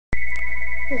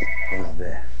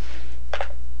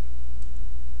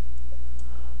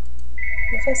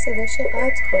میخوای صداش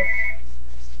قطع کن.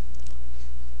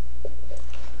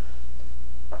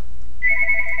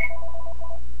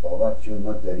 بابت جون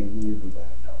ما داریم میریم رو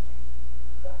برنامه.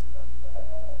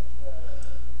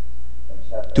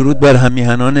 درود بر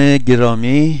همیهنان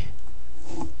گرامی،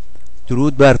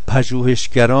 درود بر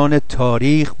پژوهشگران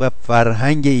تاریخ و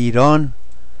فرهنگ ایران،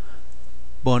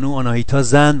 بانو آناهیتا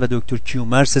زند و دکتر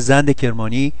کیومرث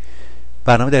زندکرمانی.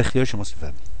 برنامه در اختیار شماست.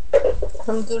 بفرمایید.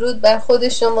 درود بر خود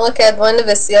شما کدوان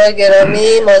بسیار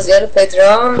گرامی، مازیار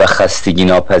پدرام و خستگی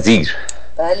ناپذیر.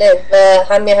 بله، و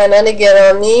همیهنان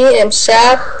گرامی،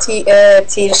 امشب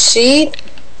تیرشید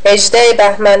 18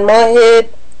 بهمن ماه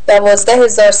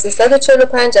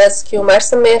 12345 از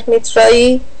کیومرث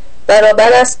مهرمیترایی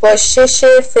برابر است با 6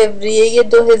 فوریه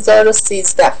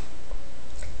 2013.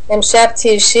 امشب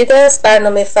تیرشید است.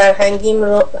 برنامه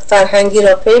فرهنگی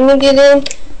را پی میگیریم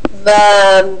و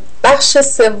بخش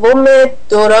سوم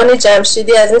دوران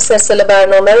جمشیدی از این سلسله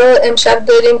برنامه رو امشب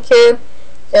داریم که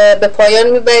به پایان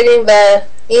میبریم و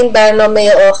این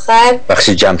برنامه آخر بخش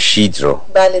جمشید رو،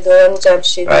 بله دوران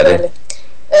جمشیدی، بله.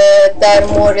 در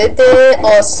مورد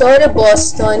آثار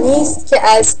باستانی است که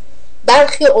از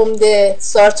برخی عمده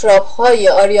سارتراپهای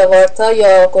آریاوارتا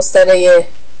یا گستره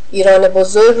ایران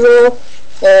بزرگ رو،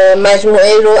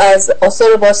 مجموعه رو از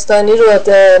آثار باستانی رو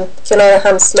کنار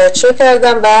هم اسلاید شو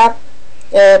کردم و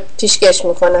پیشکش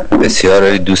میکنم.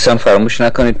 بسیار دوستان فراموش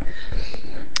نکنید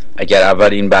اگر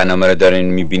اول این برنامه رو دارین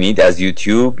میبینید از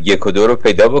یوتیوب 1 و 2 رو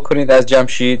پیدا بکنید از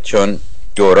جمشید، چون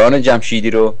دوران جمشیدی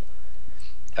رو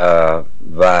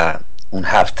و اون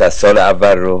 7 سال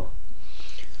اول رو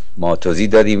ما توضیح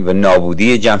دادیم و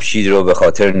نابودی جمشید رو به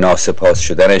خاطر ناسپاس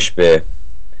شدنش به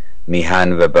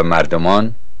میهن و به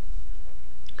مردمان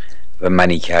و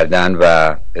منی کردن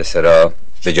و اصلا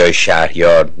به جای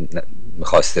شهریار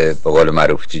میخواسته به قول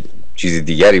معروف چیزی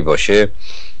دیگری باشه،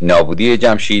 نابودی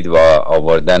جمشید و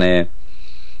آوردن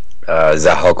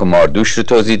ضحاک و ماردوش رو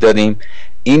توضیح دادیم.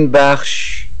 این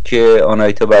بخش که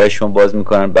آناهیتا برای شما باز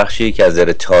میکنن بخشی که از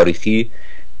نظر تاریخی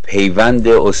پیوند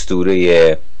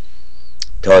اسطوره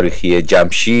تاریخی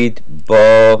جمشید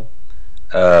با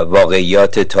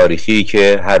واقعیات تاریخی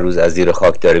که هر روز از زیر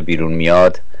خاک داره بیرون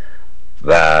میاد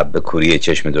و به کوری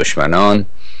چشم دشمنان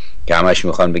که همش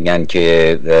میخوان بگن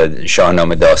که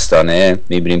شاهنامه داستانه،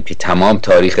 میبینیم که تمام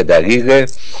تاریخ دقیقه.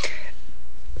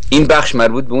 این بخش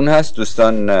مربوط به اون هست.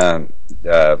 دوستان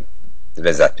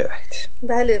لذت ببرید.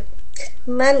 بله،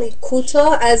 من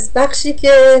کوتاه از بخشی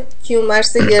که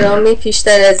کیومرث گرامی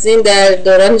پیشتر از این در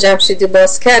دوران جمشیدی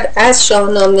باز کرد از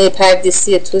شاهنامه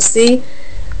پردیسی توسی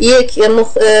یک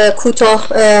کوتاه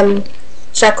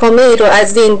شکامه ای رو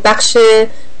از این بخش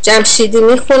جمشیدی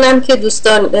میخونم که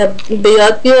دوستان به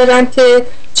یاد بیارن که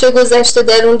چه گذشته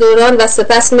در اون دوران و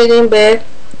سپس میریم به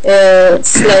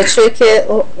سلاید شوی که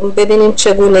ببینیم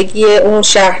چگونگی اون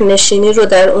شهرنشینی رو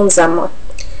در اون زمان.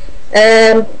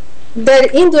 در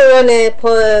این دوران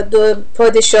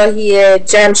پادشاهی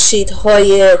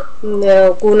جمشیدهای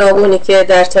گوناگونی که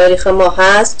در تاریخ ما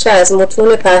هست، چه از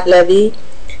متون پهلوی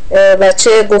و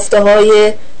چه گفته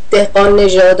های دهقان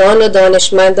نژادان و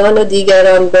دانشمندان و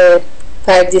دیگران به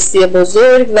پردیسی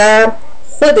بزرگ و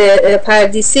خود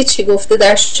پردیسی چی گفته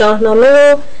در شاهنامه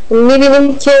رو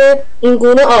میبینیم که این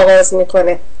گونه آغاز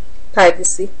میکنه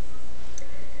پردیسی: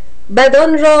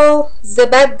 بدان را ز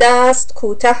بد دست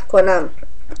کوته کنم،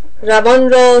 روان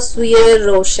را سوی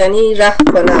روشنی ره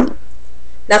کنم.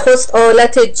 نخست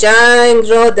آلت جنگ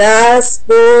را دست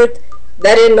برد،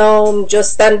 در نام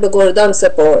جستن به گردان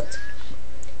سپرد.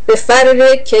 به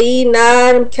فر کی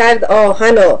نرم کرد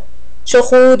آهنا، چو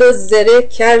خود و زره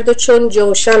کرد و چون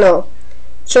جوشنا.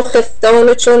 چو خفتان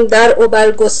و چون در و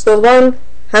برگستوان،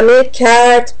 همه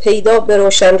کرد پیدا به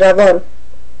روشن روان.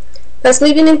 پس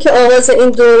میبینیم که آغاز این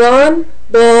دوران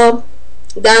با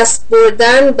دست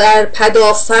بردن بر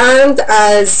پدافند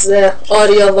از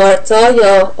آریاوارتا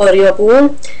یا آریابون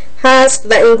هست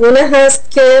و این گونه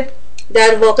هست که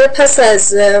در واقع پس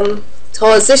از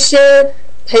تازش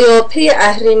پیاپی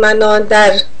اهریمنان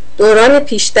در دوران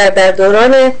پیشتر، در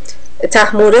دوران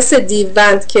تحمورث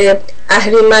دیوبند که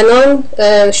اهریمنان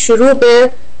شروع به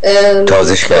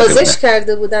تازش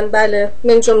کرده بودن، بله،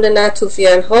 من جمله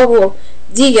نطوفیان ها و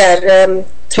دیگر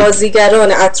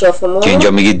تازیگران اطراف ما، که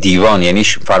اینجا میگه دیوان، یعنی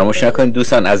فراموش نکنید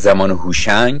دوستان از زمان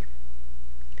هوشنگ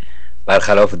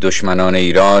برخلاف دشمنان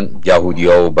ایران،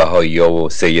 یهودی‌ها و بهائی‌ها و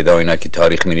سیدا اینا که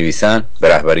تاریخ می‌نویسن به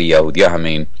رهبری یهودی‌ها همه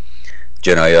این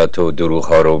جنایات و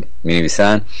دروغ‌ها رو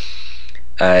می‌نویسن،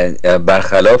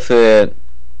 برخلاف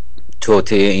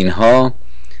توطئه اینها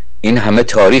این همه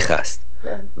تاریخ است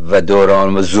و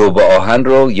دوران و ذوب آهن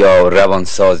رو یا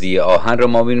روانسازی آهن رو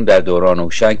ما می‌بینیم در دوران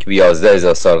هوشنگ که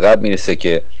 11,000 سال قبل میرسه،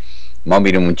 که ما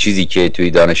می‌بینیم اون چیزی که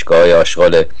توی دانشگاه‌های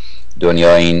آشغال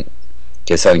دنیا این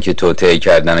کسانی که توطئه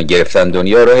کردن و گرفتن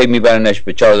دنیا رو هی میبرنش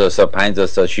به 4,000 سال، 5,000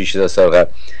 سال، 6,000 سال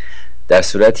قبل، در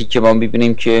صورتی که ما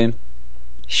می‌بینیم که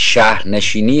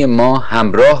شهرنشینی ما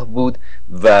همراه بود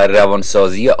و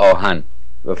روانسازی آهن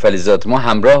و فلزات ما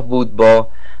همراه بود با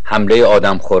حمله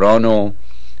آدمخوران و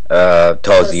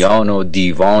تازیان و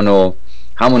دیوان و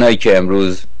همونایی که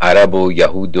امروز عرب و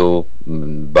یهود و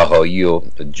بهایی و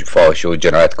فاحش و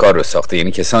جنایتکار رو ساخته،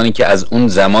 یعنی کسانی که از اون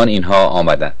زمان اینها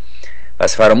آمدن.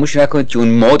 پس فراموش نکنید که اون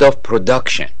مود آف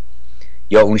پروداکشن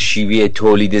یا اون شیوه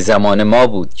تولید زمان ما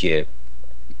بود که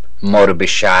ما رو به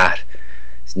شهر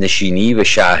نشینی، به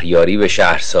شهریاری، به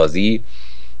شهرسازی،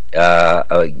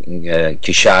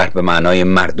 که شهر به معنای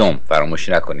مردم، فراموش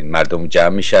نکنید مردم جمع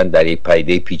میشن در یک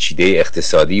پدیده پیچیده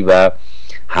اقتصادی و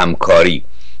همکاری،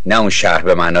 نه اون شهر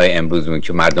به معنای امروز بود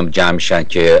که مردم جمع میشن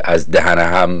که از دهن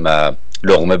هم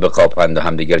لقمه بقاپند و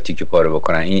همدیگر تیکه پاره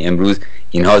بکنن. این امروز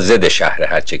اینها ضد شهر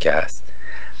هرچه که هست.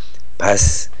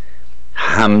 پس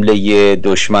حمله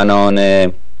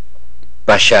دشمنان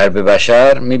بشر به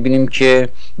بشر میبینیم که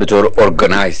به طور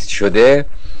ارگانایزد شده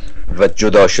و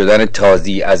جدا شدن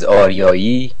تازی از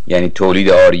آریایی، یعنی تولید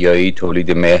آریایی،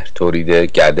 تولید مهر، تولید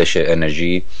گردش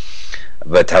انرژی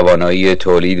و توانایی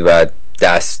تولید و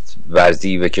دست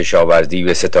ورزی و کشاورزی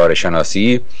و ستاره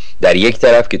شناسی در یک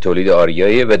طرف که تولید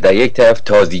آریایی، و در یک طرف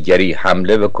تازیگری،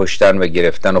 حمله و کشتن و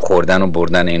گرفتن و خوردن و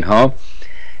بردن اینها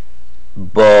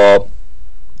با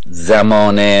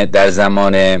در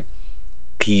زمان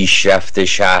پیشرفت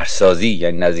شهرسازی،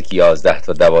 یعنی نزدیک 11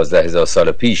 تا 12 هزار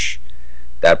سال پیش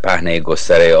در پهنه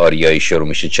گستره آریایی شروع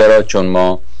میشه. چرا؟ چون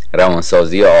ما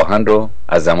روانسازی آهن رو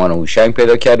از زمان هوشنگ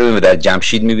پیدا کردیم و در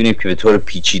جمشید میبینیم که به طور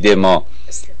پیچیده ما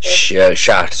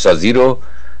شهرسازی رو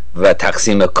و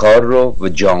تقسیم کار رو و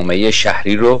جامعه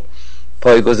شهری رو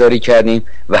پایه‌گذاری کردیم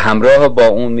و همراه با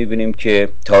اون میبینیم که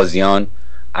تازیان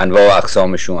انواع و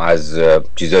اقسامشون از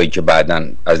چیزایی که بعداً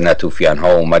از نطوفیان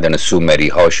ها اومدن، سومری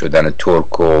ها شدن،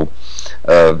 ترک و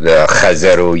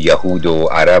خزر و یهود و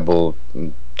عرب و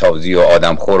تازی و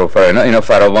آدمخور و اینا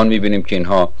فراوان میبینیم که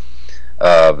اینها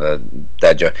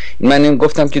در جا. من این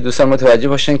گفتم که دوستان متوجه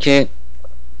باشن که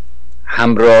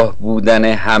همراه بودن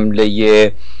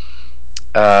حمله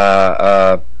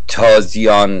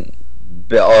تازیان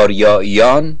به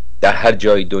آریاییان در هر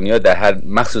جای دنیا،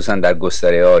 مخصوصا در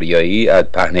گستره آریایی، از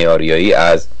پهنه آریایی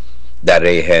از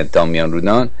دره هند تا میان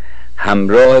رودان،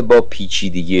 همراه با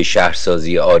پیچیدگی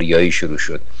شهرسازی آریایی شروع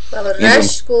شد.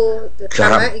 رشک و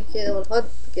طمعی که اونها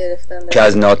گرفتن که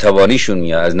از ناتوانیشون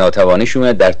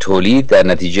میاد در تولید، در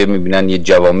نتیجه میبینن یه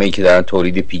جوامعی که دارن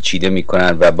تولید پیچیده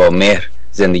میکنن و با مهر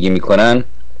زندگی میکنن،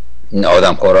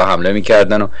 آدمخوارا حمله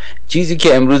میکردن و چیزی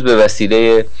که امروز به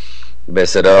وسیله به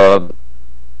اصطلاح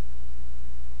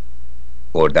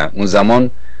بردن، اون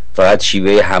زمان فقط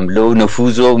شیوه حمله و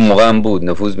نفوذ و موقع بود،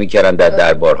 نفوذ میکردن در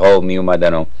دربارها و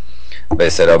میومدن و به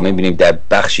اصطلاح میبینیم در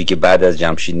بخشی که بعد از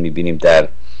جمشید میبینیم در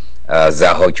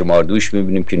ضحاک ماردوش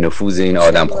میبینیم که نفوذ این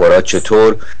آدمخورا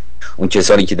چطور اون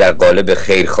کسانی که در قالب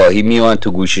خیرخواهی میوان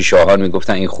تو گوش شاهان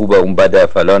میگفتن این خوبه اون بده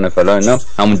فلان فلان، اینا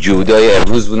همون جهودای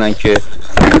امروز بودن که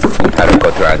اون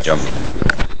حرکات رو انجام میدن.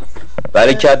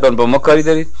 برای کدبان با ما کاری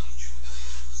دارید؟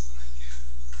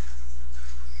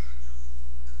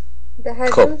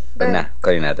 خب نه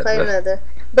کاری نداره.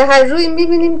 به هر روی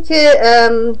میبینیم که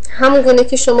همون گونه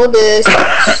که شما به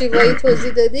شیوایی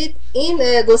توضیح دادید،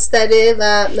 این گستره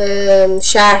و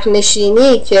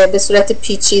شهرنشینی که به صورت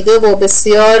پیچیده و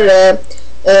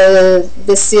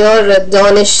بسیار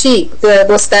دانشی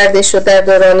گسترده شد در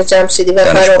دوران جمشیدی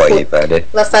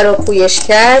و فراپویش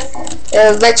کرد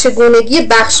و چگونگی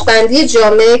بخشبندی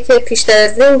جامعه که پیشتر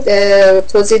از این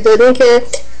توضیح دادیم که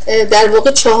در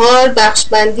واقع 4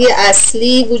 بخشبندی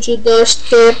اصلی وجود داشت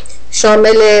که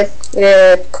شامل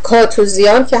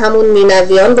کاتوزیان که همون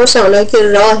مینویان باشن، اونایی که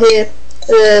راه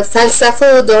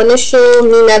فلسفه و دانش و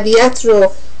مینویت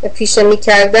رو پیشه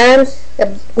میکردن.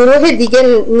 گروه دیگه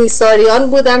نیساریان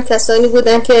بودن، کسانی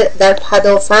بودن که در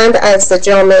پدافند از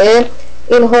جامعه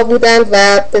اینها بودند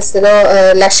و به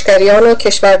اصطلاح لشکریان و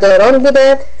کشورداران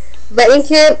بودند. و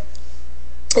اینکه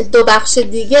 2 بخش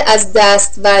دیگه از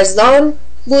دستورزان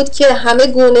بود که همه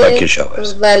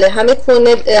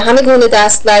گونه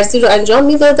دستورزی رو انجام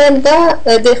میدادن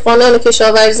و دهقانان و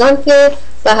کشاورزان که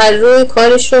به هر روی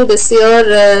کارشون بسیار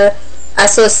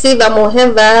اساسی و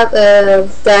مهم و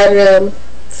در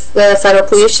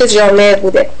فراپویش جامعه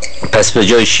بوده. پس به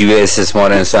جای شیوه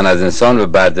استثمار انسان از انسان و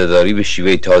بردهداری به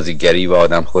شیوه تازیگری و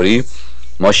آدمخوری،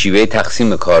 ما شیوه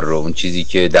تقسیم کار رو، اون چیزی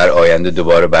که در آینده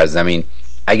دوباره بر زمین،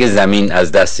 اگه زمین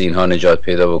از دست اینها نجات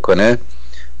پیدا بکنه،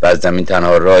 بر زمین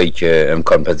تنها راهی که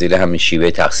امکان پذیره همین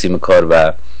شیوه تقسیم کار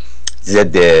و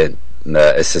ضد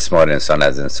استثمار انسان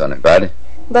از انسانه. بله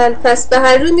پس به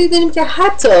هر روی می‌بینیم که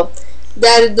حتی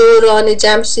در دوران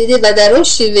جمشیدی و در اون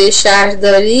شیوه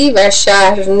شهرداری و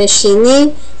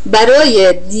شهرنشینی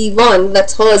برای دیوان و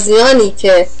تازیانی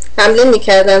که حمله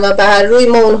میکردن و به هر روی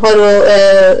ما اونها رو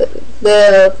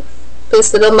به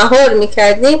اصطلاح مهار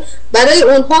میکردیم، برای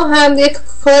اونها هم یک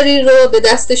کاری رو به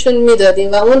دستشون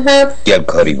میدادیم و اون هم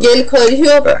گلکاری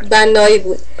و بنایی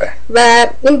بود. و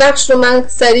این بخش رو من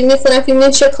سریع میخونم که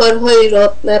این چه کارهایی رو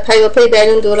پیاپی در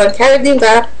این دوران کردیم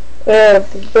و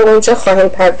به اونجا خواهیم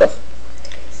پرداخت.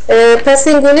 پس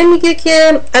این گونه میگه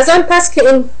که از آن پس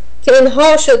که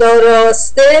اینها شد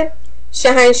آراسته،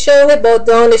 شهنشاه با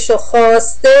دانش و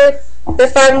خواسته،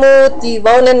 بفرمود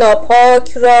دیوان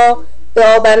ناپاک را، به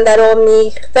آب اندر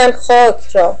آمیختن خاک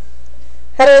را.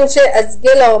 هر آنچه از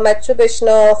گل آمد چو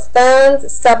بشناختند،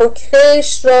 سبک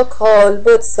خویش را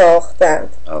کالبد ساختند.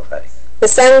 به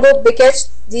سنگ و به گچ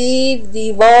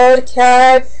دیوار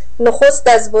کرد، نخست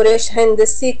از برش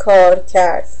هندسی کار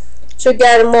کرد. چو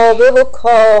گرمابه و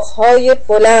کاخهای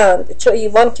بلند، چو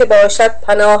ایوان که باشد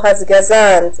پناه از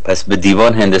گزند. پس به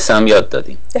دیوان هندسه هم یاد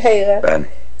دادیم. دقیقا.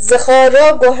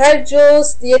 زخارا گوهر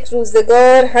جست یک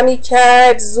روزگار، همی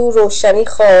کرد زو روشنی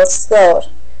خواستار.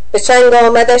 به چنگ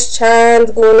آمدش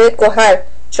چند گونه گوهر،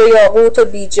 چو یاقوت و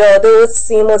بیجاده و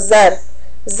سیم و زر.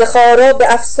 زخارا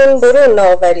به افسون برون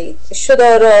آورید، شد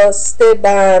آراسته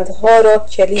بندها را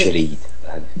کلید.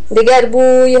 دیگر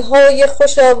بوی های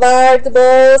خوش آورد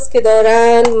باز، که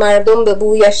دارند مردم به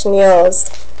بویش نیاز.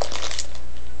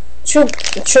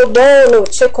 چو بانو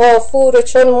چه کافور و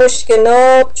چون مشک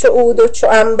ناب، چو عود و چو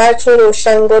عنبر چو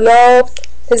روشن گلاب.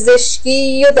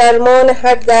 پزشکی و درمان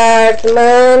هر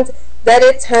دردمند، در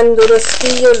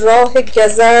تندرستی و راه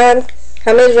گزند.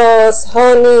 همه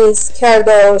رازها نیز کرد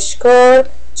آشکار،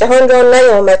 جهان را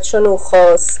نیامد چنو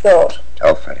خواستار.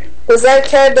 آفرین. گذر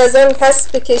کرد از آن پس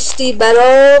به کشتی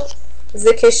برآب، ز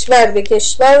کشور به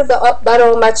کشور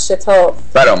برآمد شتاب.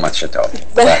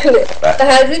 بله. به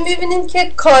هر روی می‌بینیم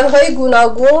که کارهای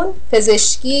گوناگون،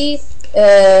 پزشکی،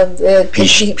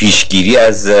 پیشگیری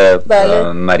از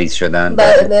مریض شدن،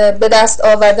 به دست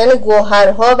آوردن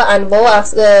گوهرها و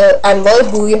انواع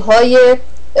بوی‌های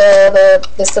به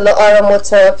اصطلاح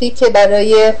آروماتراپی که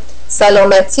برای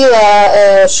سلامتی و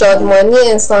شادمانی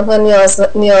انسان‌ها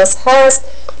نیاز هست،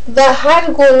 و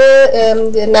هر گونه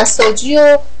نساجی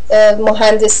و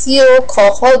مهندسی و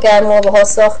کاخ‌ها گرمابه‌ها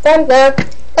ساختن. و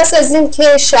پس از این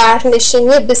که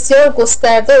شهرنشینی بسیار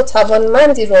گسترده و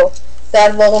توانمندی رو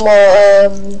در واقع ما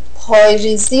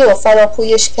پایریزی و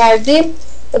فراپویش کردیم،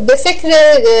 به فکر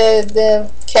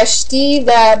کشتی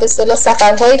و به اصطلاح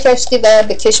سفرهای کشتی و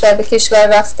به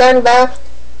کشور رفتن و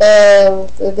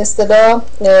به اصطلاح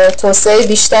توسعه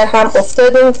بیشتر هم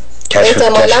افتادیم.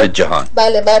 کشف جهان.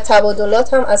 بله، و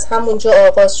تبادلات هم از همونجا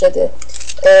آغاز شده.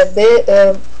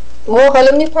 ما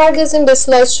حالا میپردازیم به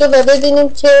سلایدشو و ببینیم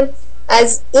که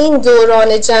از این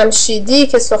دوران جمشیدی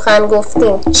که سخن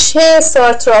گفتیم چه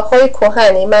سارتراپهای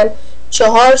کهنی. من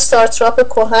 4 سارتراپ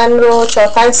کهن رو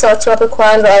 4-5 سارتراپ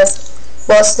کهن رو از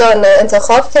باستان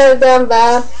انتخاب کردم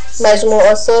و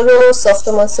مجموع آثار و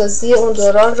ساختمانسازی اون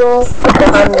دوران رو با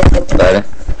هم می‌خونیم. بله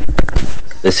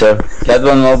بسیار.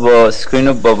 کدوان ما با اسکرین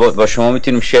رو با شما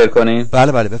میتونیم شیر کنیم؟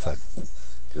 بله بفرمایید.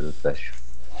 درود بر شما.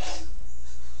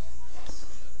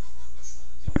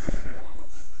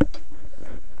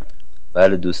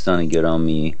 بله دوستان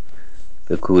گرامی،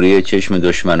 به کوره چشم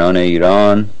دشمنان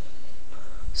ایران،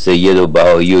 سید و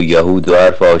بهایی و یهود و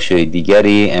هر فاحشه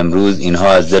دیگری، امروز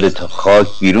اینها از دل خاک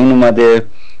بیرون اومده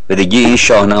و دیگه این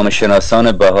شاهنامه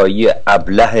شناسان بهایی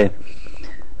ابله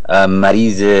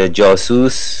مریض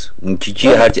جاسوس، اون کی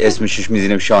هر اسمشش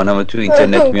میزنیم شاهنامه تو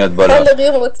اینترنت میاد بالا،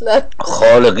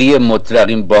 خالقی مطلق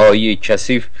این بهایی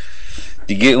کثیف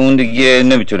دیگه، اون دیگه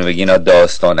نمیتونه بگه اینا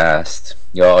داستانه است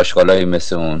یا آشغالایی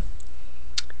مثل اون.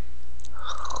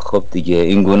 خب دیگه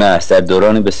این گونه است. در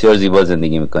دورانی بسیار زیبا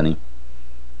زندگی میکنیم.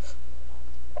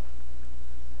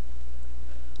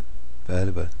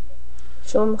 بله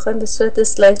شما میخواین به صورت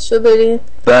اسلاید شو برین؟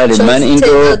 بله من این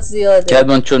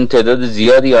رو چون تعداد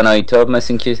زیادی آناهیتا مثل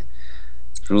این که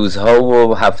روزها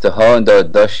و هفته ها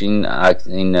داشت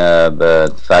این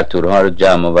فرتورها رو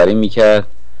جمع آوری میکرد.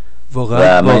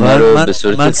 واقعا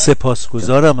من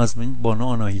سپاسگزارم از بانو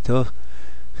آناهیتا،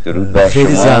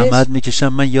 خیلی زحمت میکشم.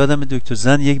 من یادم دکتر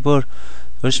زن یک بار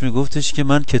داشت میگفتش که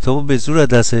من کتابو به زور از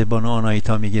دست بانو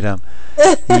آناهیتا میگیرم.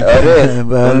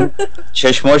 آره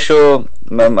چشماشو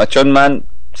چون من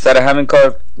سر همین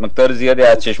کار مقدار زیادی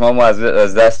از چشمامو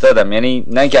از دست دادم، یعنی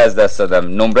نه که از دست دادم،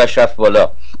 نمرش رفت بالا.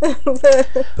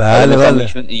 بله بله.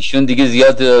 ایشون دیگه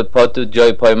زیاد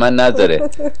جای پای من نداره.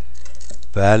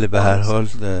 بله به هر حال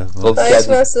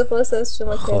سپاس از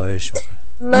شما. خواهش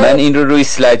میکنم. من این رو روی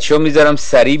سلاید شو میذارم،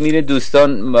 سریع میره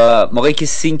دوستان. موقعی که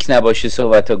سینک نباشه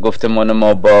صحبت ها گفتمان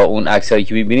ما با اون عکسایی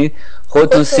که میبینید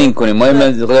خودتون سینک کنید. ما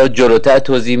مقدار جلوتر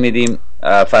توضیح میدیم،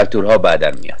 فاکتورها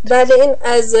بعداً میاد. بله، این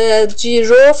از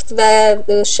جیرفت و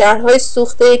شهرهای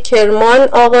سوخته کرمان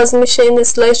آغاز میشه این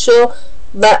سلاید شو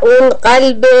و اون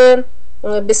قلب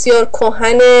بسیار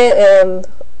کهن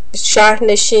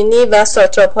شهرنشینی و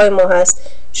سارتراپهای ما هست.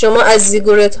 شما از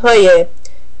زیگورت های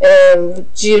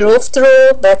جیرفت رو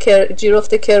و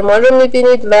جیرفت کرمان رو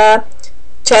میبینید و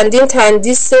چندین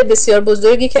تندیس بسیار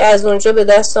بزرگی که از اونجا به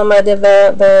دست آمده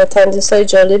و تندیس های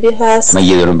جالبی هست. من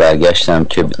یه دورون برگشتم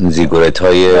که زیگورت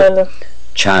های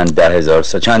چند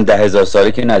ده هزار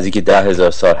ساله که نزدیک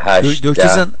 10,000 سال.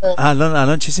 دکتر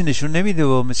الان چیزی نشون نمیده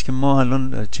و مثل که ما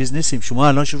الان چیز نیستیم. شما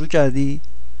الان شروع کردی؟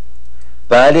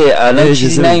 بله الان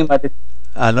چیزی نیومده.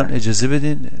 الان اجازه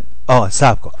بدین.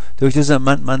 صبر کن دکتر،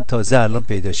 من تازه الان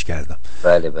پیداش کردم.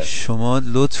 بله. شما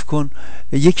لطف کن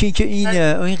یکی این که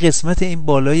این قسمت این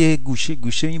بالای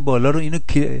گوشه این بالا رو، اینو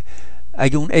که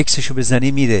اگه اون عکسشو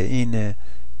بزنی میره، این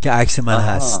که عکس من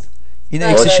هست، این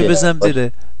عکسشو بزن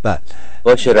زیر. بله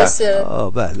باشه رفت.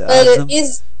 بله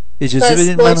اجازه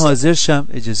بدین من حاضر شم.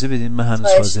 اجازه بدین من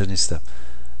هنوز حاضر نیستم.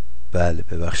 بله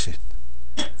ببخشید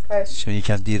چون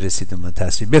یکم دیر رسیدم من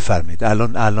تصویر. بفرمایید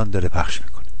الان داره پخش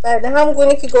میکنه. بله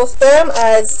همونگونه که گفتم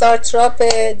از سارتراپ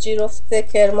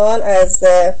جیرفت کرمان، از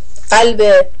قلب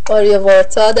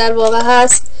آریاوارتا در واقع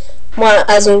هست. ما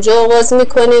از اونجا آغاز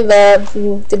میکنیم و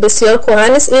بسیار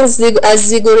کهن است. این از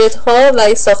زیگورت ها و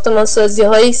این ساختمان سازی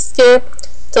هایی است که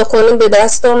تا کنون به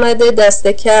دست آمده. دست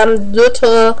کم 2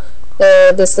 تا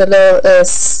به اصطلاح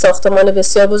ساختمان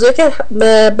بسیار بزرگ که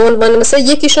به عنوان مثلا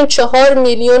یکیشون 4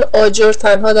 میلیون آجر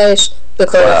تنها درش به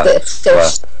کار رفته.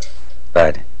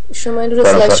 بله شما این رو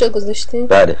سلایدشو گذاشتین؟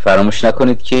 بله فراموش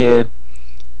نکنید که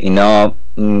اینا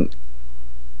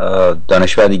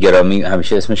دانشمندی گرامی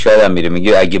همیشه اسمش یادم میره،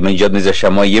 میگه اگه من اینجا میذاشتم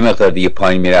ما یه مقدار دیگه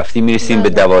پایین میرفتیم میرسیم به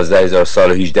 12,000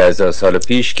 سال و 18,000 سال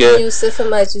پیش که یوسف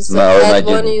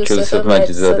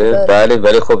مجیزاده. بله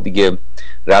ولی خب دیگه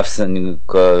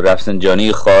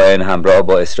رفسنجانی خائن همراه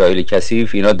با اسرائیل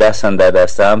کثیف اینا دستن در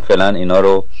دست هم فعلا اینا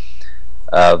رو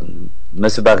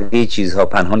مثل بقیه چیزها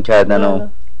پنهان کردن و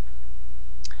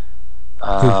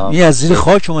این از زیر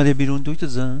خاک اومده بیرون دکتر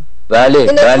زن.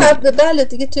 بله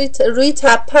دیگه روی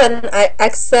تپن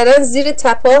اکثرا زیر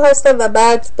تپه هستن و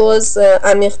بعد باز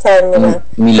عمیق تر میرن.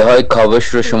 میله های کاوش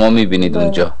رو شما میبینید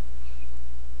اونجا.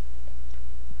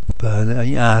 بله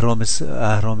این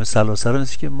اهرام سلاسه رو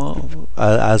نیست که ما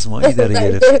ازمایی داره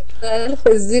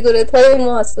گرفت. زیگورت های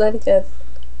ما اصلا کرد.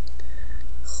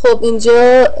 خب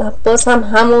اینجا باز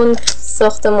همون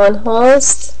ساختمان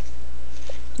هاست.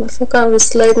 مثل کنم روی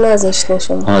سلاید نذاشتین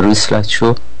شما. روی سلاید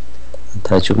شو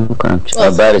تجربه میکنم.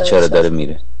 بله چرا داره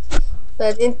میره.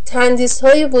 بعد این تندیس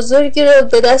های بزرگی رو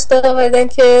به دست آوردن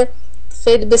که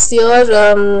خیلی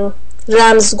بسیار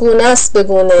رمزگونه است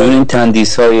بگونه. این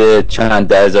تندیس های چند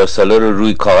 10,000 ساله رو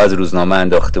روی کاغذ روزنامه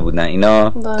انداخته بودن. اینا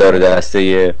داره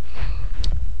دسته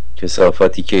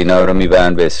کثافاتی که اینا رو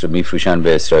میبرن به میفروشن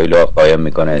به اسرائیل و قایم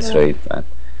میکنه اسرائیل.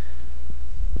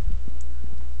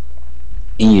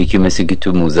 این یکی مثل که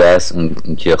تو موزه است، اون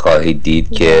که خواهید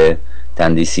دید که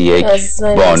تندیسی یک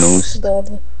بانوست.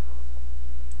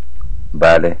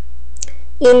 بله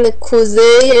این کوزه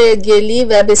گلی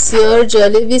و بسیار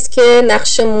جالبی است که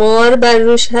نقش مار بر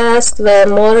روش هست و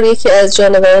مار یکی از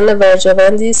جانوران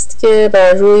ورجاوندی است که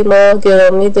بر روی ما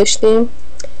گرامی داشتیم.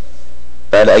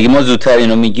 بله اگه ما زودتر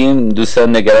اینو میگیم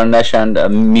دوستان نگران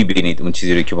نشن، میبینید اون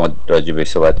چیزی رو که ما راجع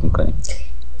بهش صحبت میکنیم.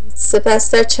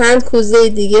 سپس چند کوزه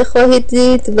دیگه خواهید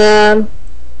دید و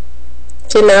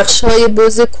که نقش های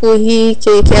بز کوهی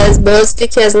که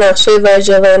یکی از نقش های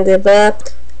ورجاونده و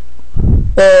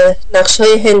نقش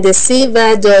های هندسی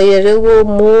و دایره و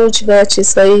موج و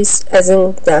چیزهایی از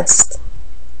این دست.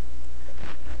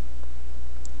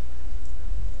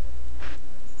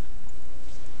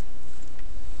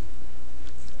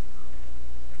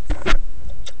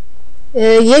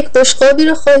 یک بشقابی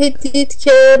رو خواهید دید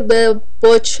که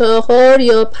با 4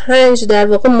 یا 5 در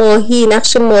واقع ماهی،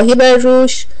 نقش ماهی بر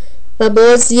روش و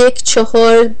باز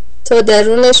 4 تا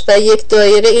درونش و یک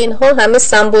دایره. اینها همه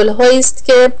سمبل هایی است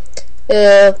که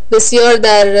بسیار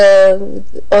در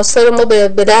آثار ما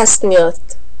به دست میاد.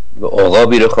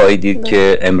 عقابی رو خواهید دید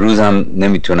که امروز هم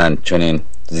نمیتونن چنین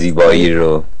زیبایی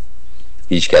رو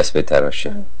هیچ کس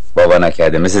بتراشه، بابا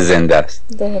نکرده، مثل زنده است.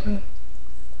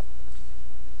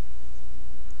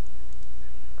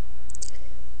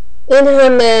 این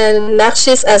هم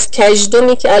نقشی است از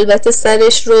کژدمی که البته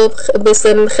سرش رو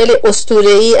خیلی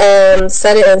اسطوره‌ای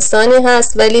سر انسانی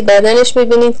هست، ولی بدنش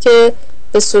میبینید که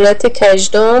به صورت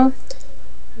کژدم.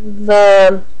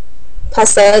 و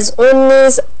پس از اون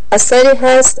نیز اثری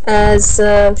هست از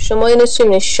شما اینو چی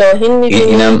میبینید؟ شاهین میبینید.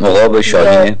 اینم عقاب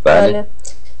شاهینه. بله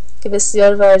که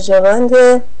بسیار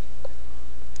ورژاونده.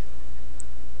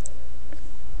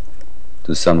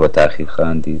 دوستان با تأخیر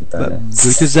خواهند دید. بله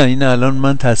دکتر زنین الان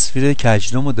من تصویر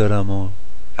کژدمو دارم و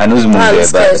هنوز مونده.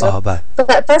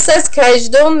 پس از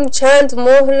کژدم چند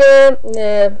مهر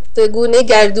گونه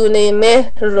گردونه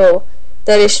مهر رو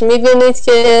درش میبینید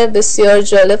که بسیار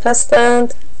جالب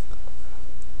هستند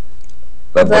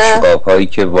و بشقاب هایی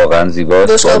که واقعا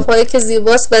زیباست. بشقاب هایی که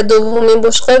زیباست و دومین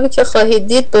بشقابی که خواهید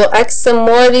دید با عکس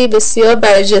ماری بسیار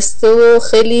برجسته و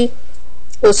خیلی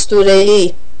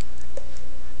اسطوره‌ای.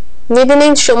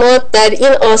 میبینید شما در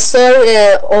این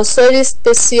آثاری است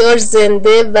بسیار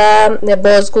زنده و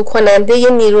بازگو کننده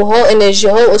ی نیروها، انرژی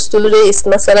ها و اسطوره است.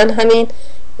 مثلا همین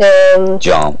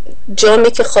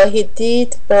جامی که خواهید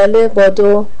دید، بله، با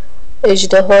دو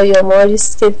اژدها یا ماری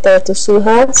است که در دو سو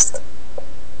هست.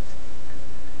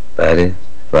 بله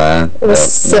و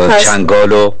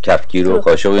چنگال و کفگیر و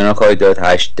قاشه و اینا خواهید داد.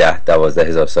 8 10 12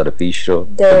 هزار سال پیش رو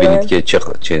ببینید که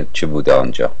چه بوده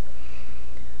آنجا،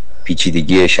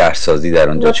 پیچیدگی شهرسازی در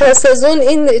اونجا. پس از اون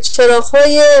این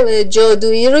چراغ‌های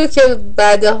جادویی رو که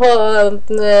بعدها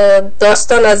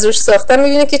داستان از روش ساختن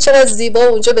می‌بینید که چقدر زیبا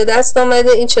اونجا به دست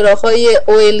آمده. این چراغ‌های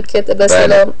اویل که به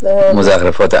اصطلاح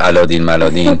مزخرفات علادین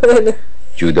ملادین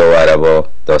جودا و عربا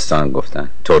داستان گفتن،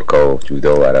 ترکا و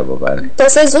جودا و عربا. بله.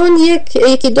 پس از اون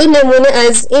یکی دو نمونه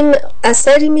از این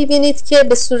اثری می‌بینید که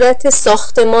به صورت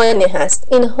ساختمانی هست.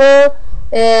 اینها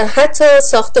حتی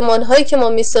ساختمان هایی که ما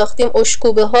می ساختیم،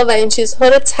 اشکوبه ها و این چیزها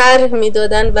رو طرح می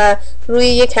دادن و روی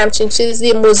یک همچین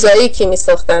چیزی موزاییکی می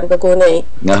ساختن به گونه ای.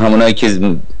 نه همونایی که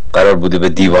قرار بوده به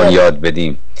دیوان یاد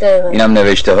بدیم. این هم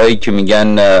نوشته هایی که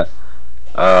میگن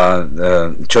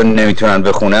چون نمیتونن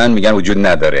بخونن میگن وجود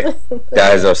نداره.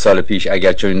 10,000 سال پیش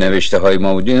اگر چون نوشته های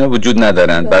ما وجود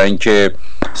ندارن، برای اینکه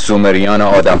سومریان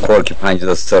آدمخور که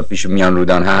 50,000 سال پیش میان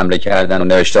رودان حمله کردن و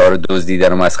نوشته ها رو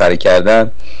دزدیدن و مسخره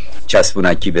کردن،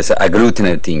 چسبونکی به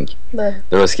اگلوتینگ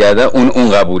درست کرده،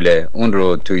 اون قبوله، اون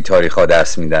رو توی تاریخ ها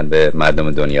درس میدن به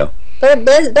مردم دنیا.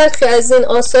 برخی از این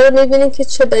آثار رو میبینید که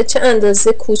چه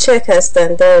اندازه کوچک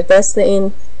هستن در دست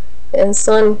این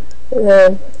انسان،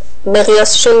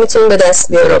 مقیاسشون میتونیم به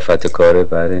دست بیاریم. ظرافت کاره.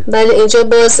 بله اینجا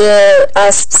باز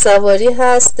اسب سواری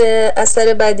هست،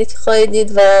 اثر بعدی که خواهید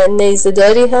دید، و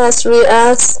نیزه‌داری هست روی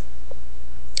اسب.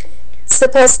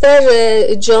 سپستر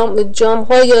جام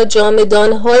ها یا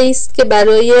جامدان هایی است که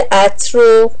برای عطر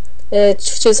و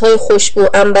چیزهای خوشبو،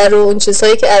 انبر و اون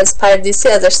چیزهایی که از پردیسی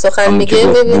ازش سخن میگه،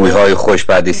 بویهای خوش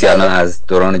پردیسی الان از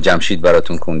دوران جمشید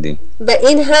براتون خوندیم. و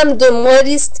این هم دو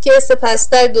ماری است که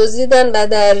سپستر دزدیدن و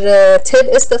در طب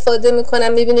استفاده میکنن.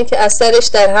 میبینید که اثرش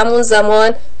در همون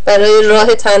زمان برای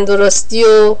راه تندرستی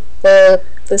و به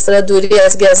اصطلاح دوری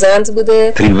از گزند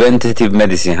بوده. پریونتیتیو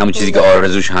مدیسین، همون چیزی که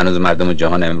آرزوش هنوز مردم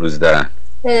جهان امروز دارن.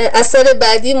 اثر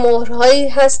بعدی مهرهایی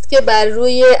هست که بر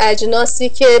روی اجناسی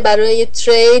که برای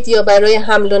ترید یا برای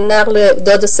حمل و نقل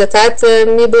داد و ستد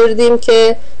می‌بردیم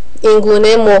که این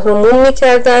گونه مهرمون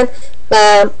می‌کردن.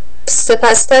 و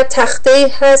سپستر تخته‌ای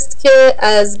هست که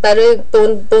از برای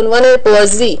به عنوان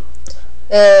بازی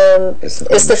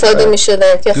استفاده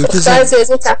می‌شدن که بعضی از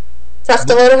این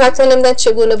تخته ها رو حتی نمیدن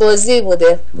چگونه بازی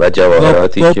بوده. و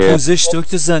جواهراتی با که پوزش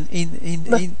دکتر زن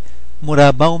این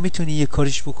مربع رو میتونی یه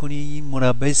کارش بکنی؟ این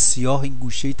مربع سیاه، این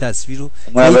گوشه تصویر رو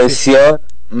مربع سیاه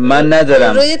من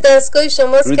ندارم، روی دستگاه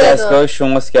شماست، روی دستگاه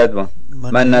شماست کردم،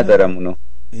 من ندارم اونو.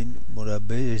 این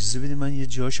مربع اجازه بدید من یه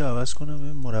جاشو عوض کنم.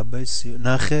 این مربع سیاه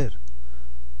نه خیر.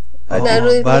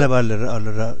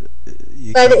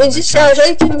 بله اینجا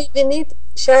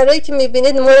شهرهایی که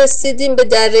میبینید ما رسیدیم به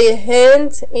دره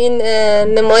هند. این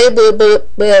نمای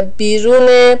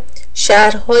بیرون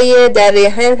شهرهای دره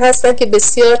هند هستن که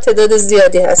بسیار تعداد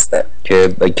زیادی هستن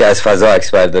که از فضا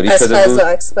عکس برداری شده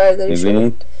بود.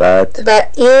 میبینید بعد و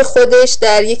این خودش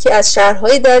در یکی از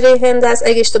شهرهای دره هند هست،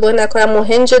 اگه اشتباه نکنم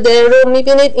موهنجودارو رو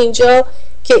میبینید اینجا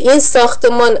که این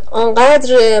ساختمان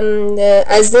آنقدر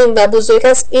عظیم و بزرگ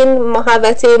است. این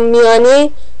محوطه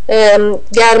میانی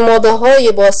گرمابه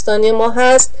های باستانی ما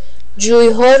هست.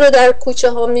 جویها رو در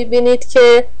کوچه ها میبینید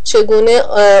که چگونه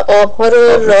آبها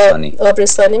رو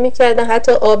آبرسانی میکردن،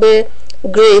 حتی آب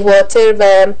گری واتر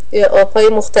و آبهای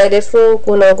مختلف رو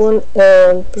گوناگون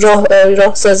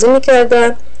راهسازی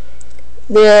میکردن.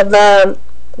 و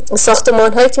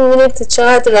ساختمان هایی که میبینید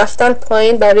چقدر رفتن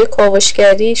پایین برای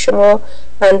کاوشگری، شما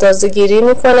اندازه گیری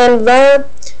میکنن. و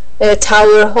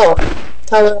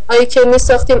تاورهایی که می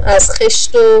ساختیم از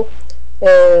خشت و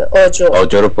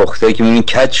آجر پخته که میبینی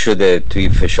کج شده توی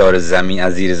فشار زمین،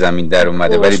 از زیر زمین در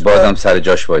اومده ولی بازم سر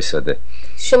جاش وایساده.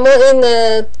 شما این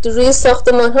روی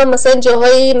ساختمان ها مثلا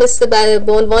جاهایی مثل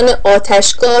به عنوان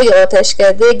آتشگاه یا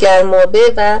آتشکده،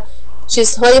 گرمابه و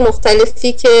چیزهای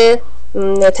مختلفی که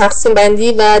تقسیم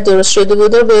بندی و درست شده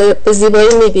بوده به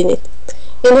زیبایی میبینید.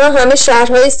 اینها همه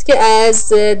شهرهایی است که از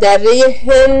دره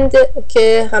هند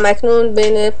که همکنون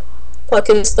بین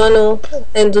پاکستان و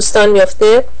هندوستان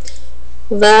میفته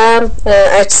و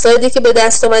اجسادی که به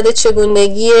دست آمده،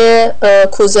 چگونگی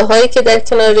کوزه هایی که در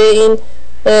کنار این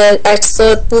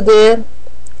اجساد بوده.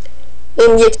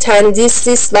 این یک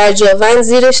تندیسی است برجاوند،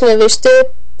 زیرش نوشته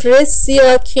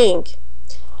پرسیا کینگ.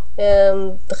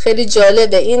 خیلی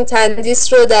جالبه. این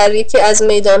تندیس رو در یکی از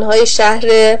میدانهای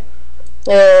شهر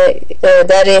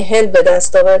دره هند به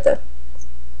دست آوردن.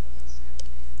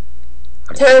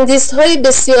 تندیس های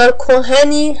بسیار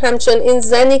کهنی همچون این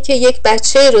زنی که یک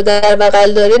بچه رو در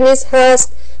بغل داره نیز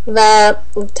هست و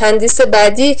تندیس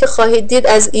بعدی که خواهید دید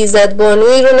از ایزد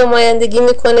بانوی رو نمایندگی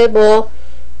میکنه با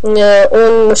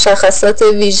اون مشخصات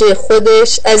ویژه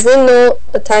خودش. از این نوع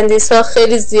تندیس ها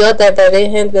خیلی زیاد در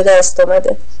دره هند به دست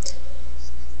آمده.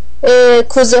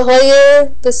 کوزه های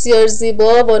بسیار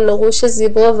زیبا با نقوش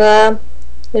زیبا و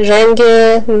رنگ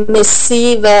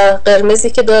مسی و قرمزی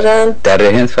که دارن. در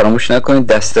هند فراموش نکنید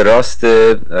دست راست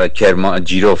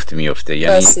جیرفت میفته،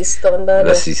 یعنی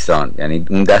رسیستان، یعنی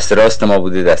اون دست راست ما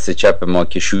بوده، دست چپ ما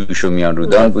که شوش و میان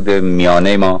رودان بوده،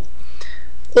 میانه ما.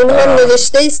 این هم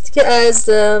نوشته است که از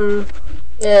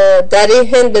دره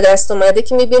هند به دست اومده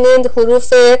که میبینید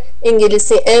حروف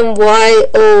انگلیسی M, Y,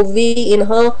 O, V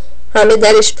اینها همه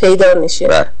درش پیدا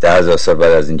میشه. 10,000 سال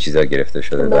بعد از این چیزا گرفته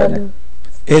شده. بله.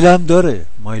 علم داره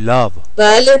my love.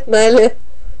 بله بله.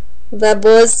 و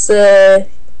باز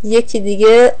یکی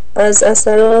دیگه از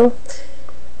اثران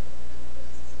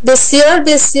بسیار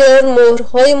بسیار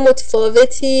مهرهای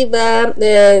متفاوتی و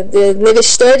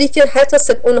نوشتاری که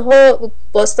حتی اونها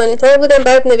باستانی تر بودن،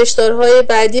 بعد نوشتارهای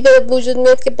بعدی به وجود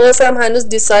میاد که باز هم هنوز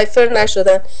دیسایفر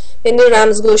نشدن، یعنی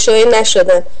رمزگشایی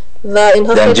نشدن و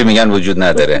اینها درنجه میگن وجود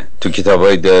نداره تو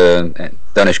کتاب‌های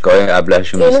دانشگاه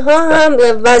ابلهشون. اینها هم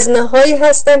وزنه هایی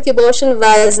هستن که باشون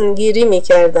وزنگیری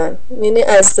میکردن، یعنی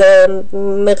از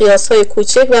مقیاس های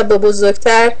کوچک و به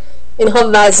بزرگتر اینها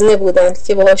وزنه بودن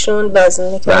که باشون وزن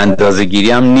میکردن. و اندازه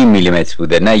گیری هم نیم میلیمتر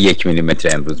بوده، نه 1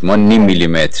 میلیمتر. امروز ما نیم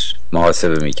میلیمتر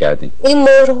محاسبه میکردیم. این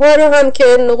مهرها رو هم که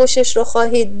نقوشش رو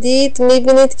خواهید دید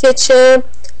میبینید که چه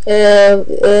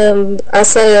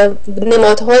اثر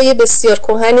نمادهای بسیار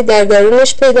کهنی در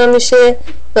درونش پیدا میشه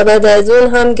و بعد از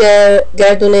اون هم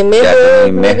گردونه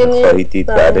مهر خواهید دید.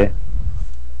 بله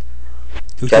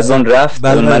که از اون رفت.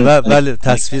 بله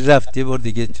تصویر رفت، یه بار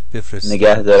دیگه بفرست.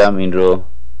 نگه دارم این رو.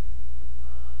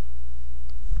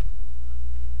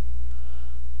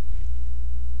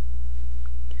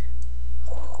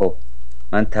 خب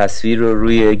من تصویر رو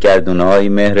روی گردونه های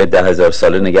مهر 10,000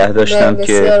 ساله نگه داشتم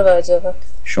که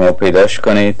شما پیداش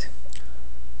کنید.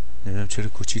 نمیدونم چرا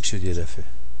کوچیک شد یه دفعه.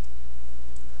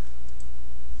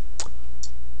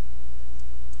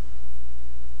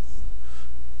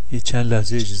 یه چند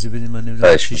لحظه اجازه بدید، من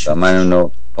نمیدونم چی شد. من اونو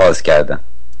پاز کردم.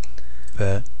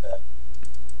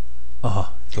 آها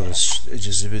درست،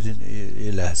 اجازه بدین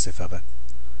یه لحظه فقط.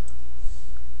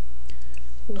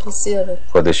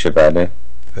 خودشه. بله.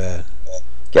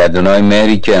 گردونهای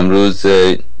مهری که امروز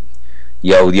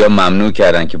یهودی ها ممنوع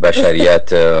کردن که بشریت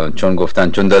چون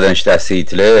گفتن، چون دادنش دست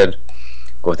هیتلر،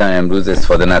 گفتن امروز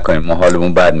استفاده نکنیم ما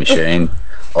حالمون بد میشه. این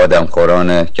آدم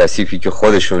خوران کثیفی که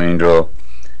خودشون این رو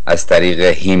از طریق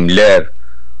هیملر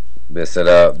به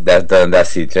اصطلاح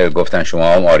دست هیتلر گفتن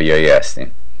شما هم آریایی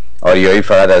هستین. آریایی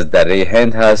فقط از دره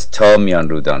هند هست تا میان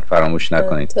رودان، فراموش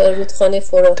نکنید،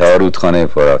 تا رودخانه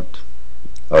فرات.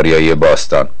 آریایی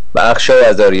باستان. بخشای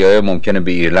از آریایی ممکنه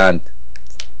به ایرلند،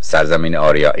 سرزمین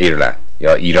آریا، ایرلند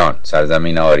یا ایران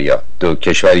سرزمین آریا، دو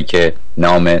کشوری که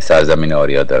نام سرزمین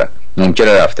آریا دارن،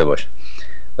 ممکنه رفته باشه.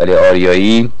 ولی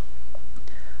آریایی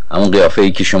همون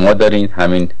قیافه‌ای که شما دارین،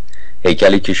 همین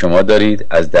هیکلی که شما دارید،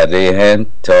 از دره هند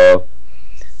تا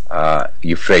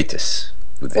یوفراتس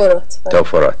بوده، تا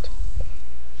فرات.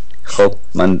 خب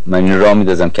من این راه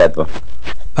میدازم کدبا.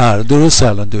 درست.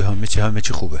 الان همه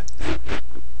چی خوبه.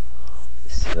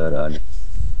 بسیار عالی.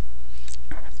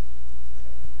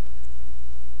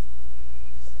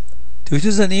 دکتر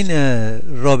زن، این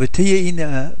رابطه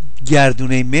این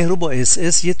گردونه مهر رو با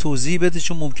اس یه توضیح بده،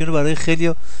 چون ممکنه برای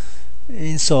خیلی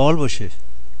این سوال باشه.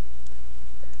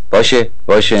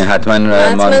 باشه حتما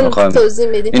ما میخوایم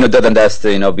اینو دادن دست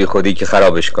اینا بی خودی که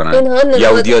خرابش کنن.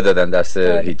 یهودی‌ها دادن دست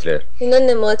هیتلر. اینا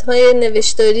نمادهای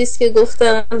نوشتاری است که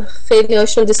گفتم خیلی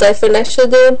هاشون دیسایفر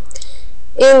نشده.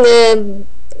 این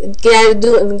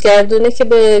گردونه که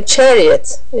به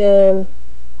چریت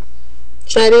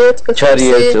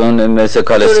اون مثل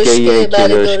کالسکه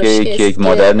که یک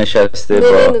مادر نشسته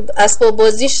با اسباب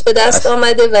بازیش به دست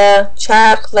آمده و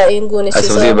چرخ و این گونه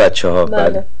چیزا، اسباب بچه‌ها.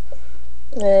 بله.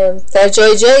 در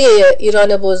جای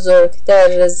ایران بزرگ،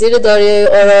 در زیر دریای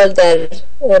آرال، در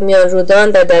میان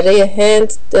رودان، در دره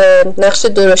هند نقش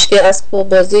درشکه اسباب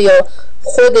بازی یا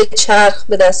خود چرخ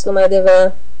به دست اومده و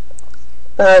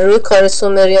بر روی کار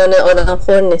سومریان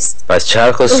آدمخور نیست. پس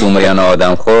چرخ سومریان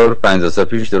آدمخور 50 سال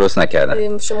پیش درست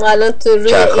نکردن. شما الان تو روی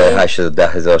چرخ‌های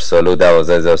 8-10,000 سال و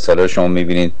 12,000 سال شما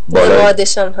می‌بینید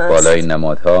بالای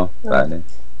نمادها. بله.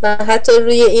 و حتی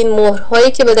روی این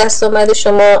مهرهایی که به دست آمده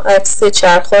شما عکس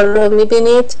چرخ‌ها رو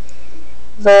می‌بینید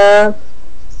و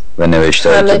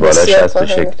نوشتاری که بالاش هست به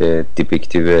شکل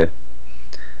دیپیکتیو.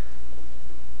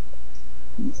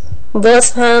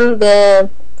 باز هم به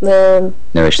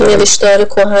نوشتار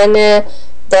کهن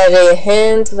دره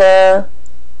هند و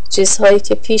چیزهایی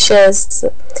که پیش از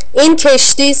این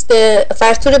کشتی است.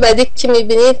 فرتور بعدی که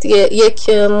میبینید یک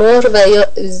مهر و یا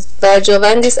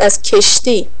برجاوندی است از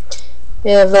کشتی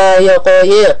و یا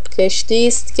قایق. کشتی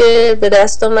است که به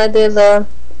دست آمده و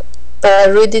بر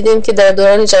روی دیدیم که در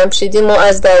دوران جمشیدی ما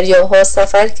از دریاها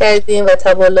سفر کردیم و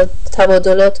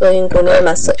تبادلات و این گونه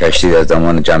مسائل. کشتی در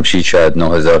زمان جمشید شاید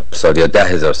 9,000 سال یا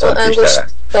 10,000 سال پیشتر.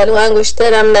 بله،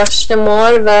 انگشتر هم نقش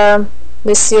مار و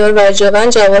بسیار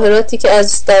برجاوند جواهراتی که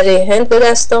از دره هند به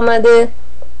دست آمده.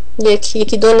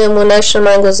 یکی دو نمونهش رو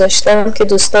من گذاشتم که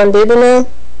دوستان ببینن.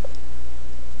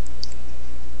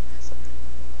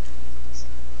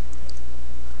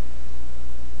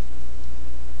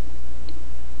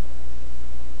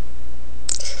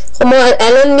 ما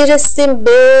الان میرسیم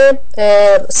به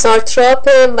سارتراپ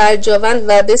برجاوند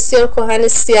و بسیار کهن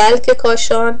سیلک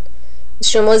کاشان.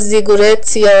 شما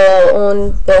زیگورت یا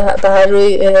اون به هر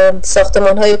روی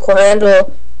ساختمان های کهن رو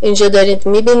اینجا دارید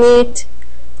میبینید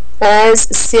از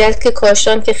سیلک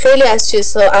کاشان که خیلی از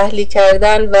چیزها اهلی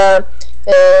کردن و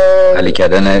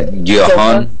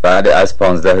گیاهان بعد از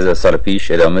 15,000 سال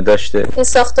پیش ادامه داشته. این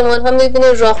ساختمان ها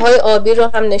میبینید راه های آبی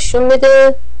رو هم نشون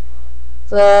میده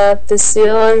و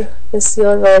بسیار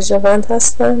بسیار برجاوند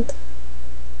هستند.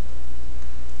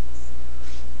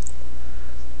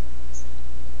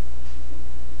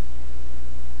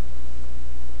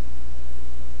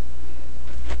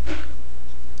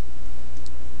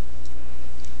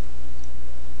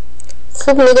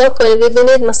 خوب نگاه کنید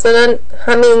ببینید مثلا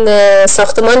همین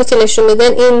ساختمانی که نشون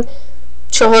میدن، این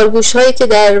 4 گوش هایی که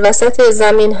در وسط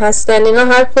زمین هستن، اینا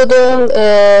هر کدوم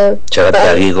چقدر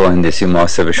دقیق و هندسی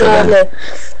محاسبه شدن.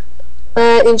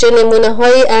 اینجا نمونه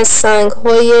هایی از سنگ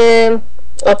های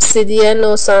ابسیدین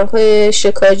و سنگ های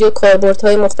شکاجی و کاربرد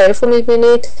های مختلف رو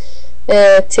میبینید.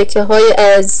 تکه های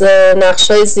از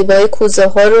نقش های زیبای کوزه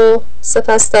ها رو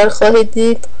سپس خواهید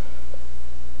دید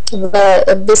و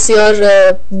بسیار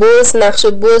نقش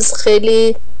بز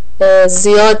خیلی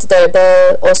زیاد در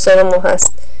آثار ما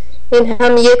هست. این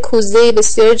هم یک کوزه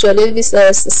بسیار جالبی است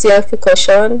از سیلک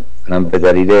کاشان. به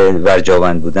دلیل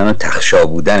ورجاوند بودن و تخشا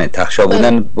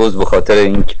بودن بز به خاطر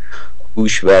این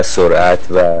هوش و سرعت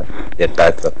و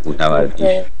دقت و کوهنوردی.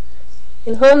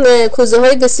 این هم کوزه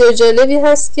های بسیار جالبی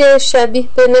هست که شبیه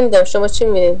به نمیدونم شما چی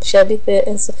می‌بینید، شبیه به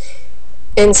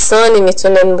انسانی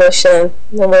میتونن باشن،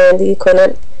 نمایندگی کنن.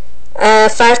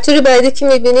 فرتور بعدی که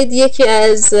میبینید یکی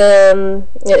از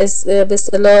به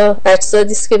اصطلاح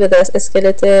اجسادی است که به دست،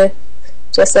 اسکلت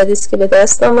جسدی است که به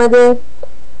دست آمده.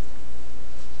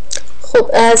 خب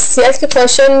از سیلک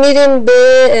کاشان میریم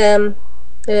به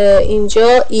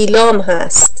اینجا ایلام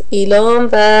هست، ایلام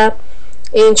و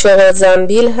این 4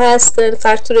 زنبیل هست.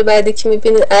 فرتور بعدی که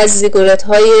میبینید از زیگورت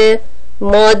های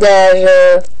ما در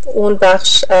اون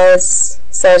بخش از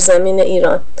سرزمین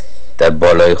ایران، در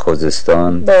بالای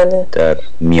خوزستان. بله. در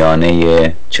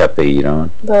میانه چپ ایران.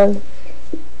 بله.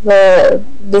 و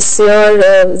بسیار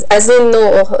از این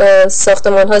نوع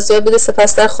ساختمان ها زیاد بوده.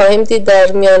 سپس در خواهیم دید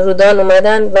در میان رودان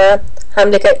اومدن و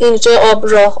حمله کرد. اینجا آب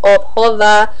ها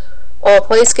و آب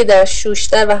هایی است که در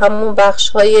شوشتر و همون بخش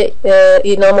های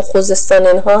ایلام و خوزستان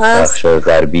اینها هست، بخش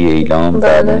غربی ایلام.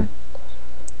 بله.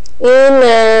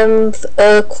 این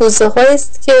کوزه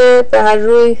هاییست که به هر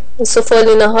روی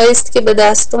سفالینه هاییست که به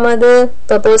دست اومده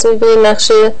و باز میبینید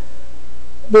نقش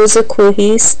بز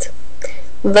کوهی است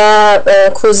و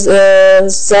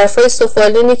ظرف های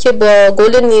سفالینی که با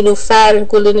گل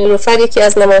نیلوفر یکی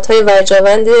از نمادهای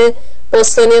ورجاوند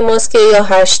باستانی ماست که یا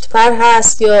 8 پر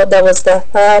هست یا 12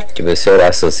 پر که بسیار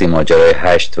اساسی ماجرای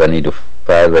 8 و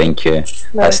نیلوفر و اینکه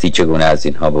هستی چگونه از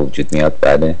اینها به وجود میاد.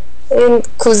 بله. این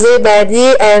کوزه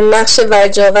بعدی نقش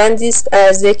ورجاوندی است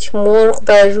از یک مرغ،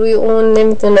 بر روی اون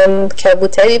نمیدونم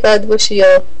کبوتری باید باشه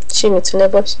یا چی میتونه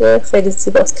باشه، خیلی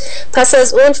زیباست. پس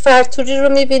از اون فرتوری رو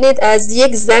میبینید از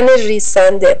یک زن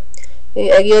ریسنده.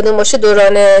 اگه یادم باشه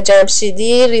دوران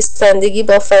جمشیدی ریسندگی،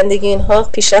 بافندگی، اینها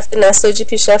پیشرفت نساجی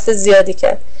پیشرفت زیادی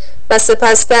کرد و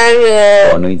سپس‌تر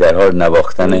بانوی در حال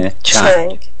نواختن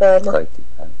چنگ. بله.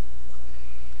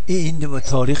 این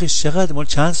تاریخش چقدر؟ مال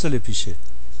چند سال پیشه؟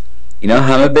 اینا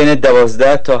همه بین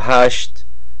 12 تا 8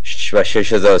 و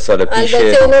 6000 سال پیشه.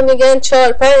 البته اینا میگن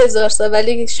 4-5 سال،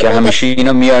 ولی که همیشه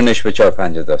اینا میارنش به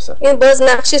 4-5 سال. این باز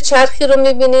نقش چرخی رو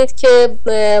میبینید که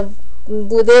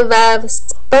بوده و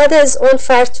بعد از اون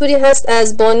فرتوری هست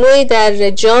از بانوی در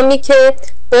جامی که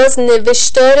باز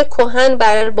نوشتار کهن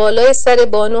بر بالای سر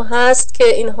بانو هست که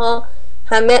اینها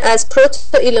همه از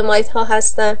پروتو ایلمایت ها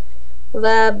هستن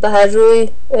و به هر روی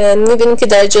میبینیم که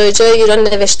در جای جای ایران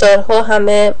نوشتارها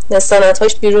همه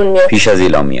سندهاش بیرون میاد پیش از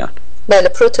ایلامیان. بله،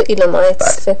 پروتو ایلمایت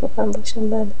فکر میکنم باشن.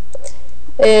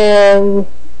 بله.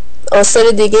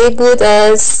 آثار دیگه بود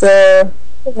از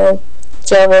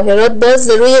جواهرات. باز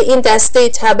روی این دسته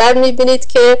تبر میبینید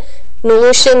که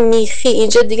نقوش میخی،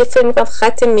 اینجا دیگه فکر میکنم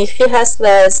خط میخی هست و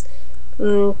از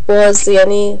باز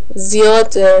یعنی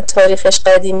زیاد تاریخش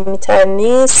قدیمی تر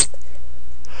نیست.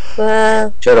 و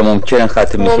چرا ممکنه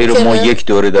خط میخی رو ما یک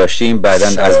دوره داشتیم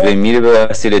بعداً از بین میره به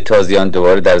وسیله تازیان،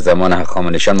 دوباره در زمان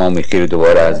هخامنشیان ما میخی رو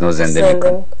دوباره از نو زنده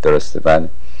میکنیم. درسته. بله.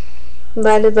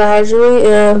 بله. به هر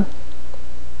روی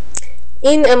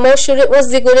این ما شروع اون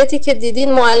زیگورتی که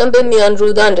دیدین، ما الان به میان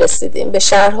رودان رسیدیم، به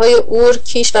شهرهای اور،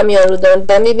 کیش و میان رودان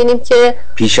و میبینیم که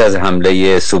پیش از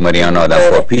حمله سومریان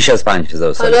آدمخوار، پیش از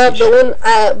 5000 سال حالا پیش.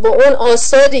 به اون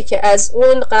آثاری که از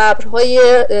اون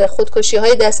قبرهای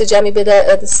خودکشی‌های دست جمعی به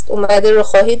دست اومده رو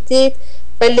خواهید دید،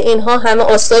 ولی اینها همه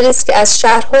آثاری است که از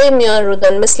شهرهای میان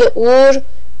رودان مثل اور،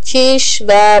 کیش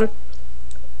و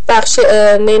بخش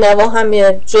نینوا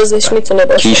هم جزوش میتونه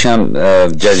باشه. کیش هم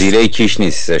جزیره کیش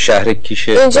نیست، شهر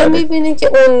کیشه. اینجا میبینید که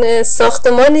اون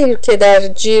ساختمانی که در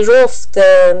جیرفت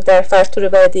در فرتور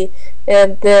بعدی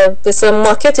بسیار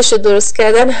ماکتش رو درست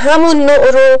کردن، همون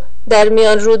نوع رو در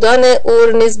میان رودان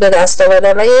اور نیز به دست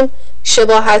آوردن و این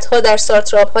شباهت ها در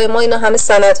سارتراپهای ما اینا همه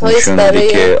سندهایی است برای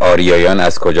که آریایان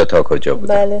از کجا تا کجا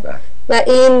بودن. بله. و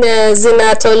این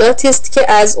زینتالاتی است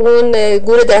که از اون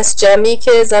گور دست جمعی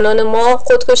که زنان ما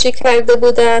خودکشی کرده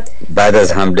بودند بعد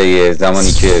از حمله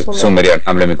زمانی که سومریان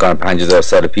حمله میکنن 5000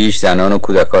 سال پیش، زنان و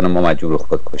کودکان ما مجبور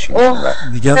خودکشی میکنن.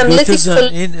 میگم دکتر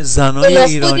این زنای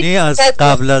ایرانی از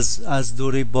قبل از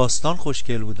دوره باستان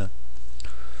خوشگل بودن.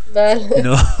 بله.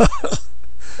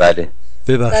 بله.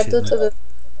 ببخشید.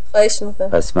 خواهش میکنم.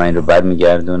 پس من این رو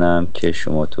برمیگردونم که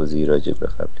شما توضیح راجع به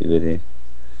قبلی بدید.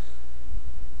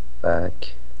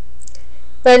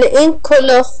 بله. این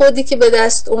کلاه خودی که به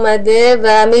دست اومده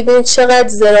و میبینید چقدر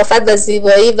ظرافت و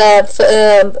زیبایی و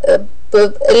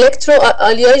الکترو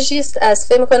آلیاژیست از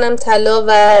فکر میکنم طلا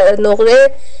و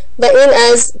نقره و این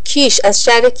از کیش، از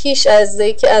شهر کیش، از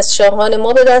یکی از شاهان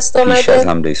ما به دست آمده پیش از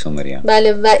حمله سومریان.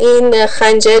 بله. و این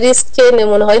خنجری است که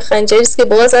نمونه های خنجری است که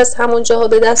باز از همون جاها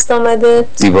به دست آمده.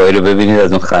 زیبایی رو ببینید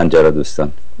از اون خنجر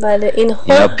دوستان. بله.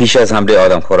 اینا پیش از حمله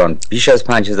آدمخواران، پیش از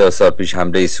 5000 سال پیش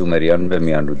حمله سومریان به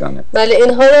میان رودانه. بله.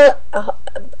 اینها رو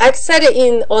اکثر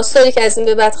این آثاری که از این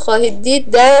به بعد خواهید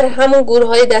دید در همون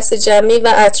گورهای دست جمعی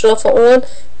و اطراف اون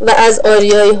و از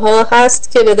آریایی ها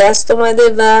هست که به دست اومده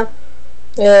و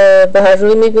به هر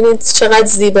روی میبینید چقدر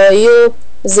زیبایی و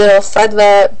ظرافت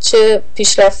و چه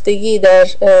پیشرفتگی در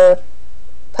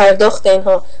پرداخت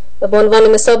اینها. و به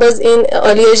عنوان مثال باز این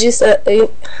آلیاژیس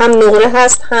هم نقره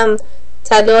هست، هم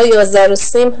طلا یا زر و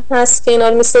سیم هست که اینا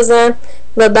رو میسازن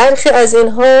و برخی از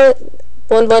اینها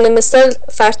به عنوان مثال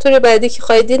فرتور بعدی که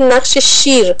خواهید دید نقش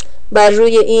شیر بر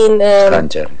روی این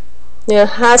خنجر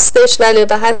هستش. ولی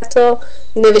و حتی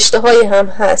نوشته های هم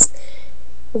هست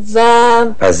و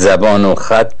پس زبان و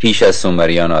خط پیش از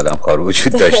سومریان آدمخوار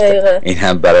وجود داشته. این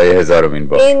هم برای هزارمین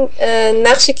بار. این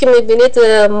نقشی که میبینید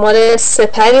مال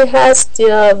سپری هست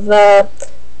یا و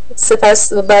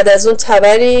سپس بعد از اون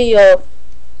تبری یا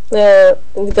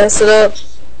مثلا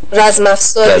رزم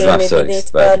افزاری رو میبینید.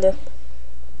 بله.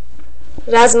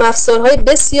 رزم افزارهای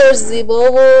بسیار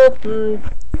زیبا و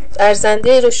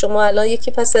ارزنده رو شما الان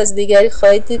یکی پس از دیگری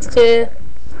خواهید دید که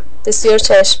بسیار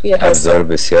چشمگیر هست. ابزار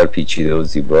بسیار پیچیده و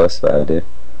زیباست. بله.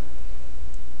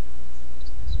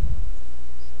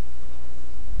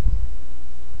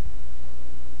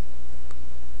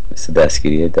 مثل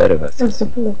دستگیری داره.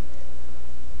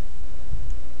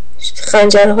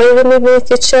 خنجرهایی رو میبینید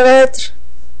که چقدر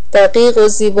دقیق و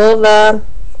زیبا و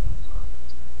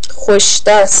خوش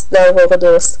دست در واقع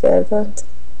درست کردند.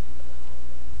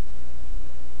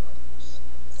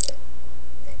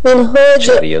 اینها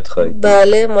چریات خواهید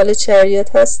بله مال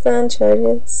چریات هستن،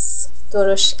 چریات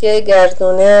درشکه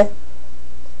گردونه.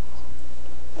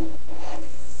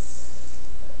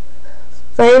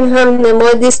 و این هم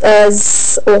نمادی است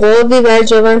از عقابی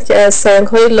برجاوند که از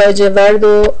سنگ‌های لاجورد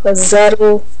و زر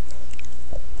و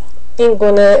این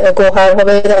گونه گوهرها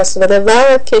به دست آورده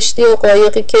و کشتی و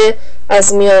قایقی که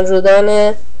از میان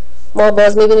رودان ما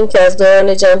باز می‌بینیم که از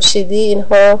دوران جمشیدی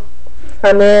اینها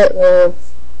همه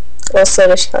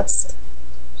آثارش هست.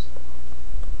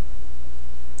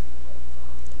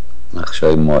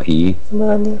 نقش‌های ماهی.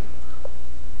 بله.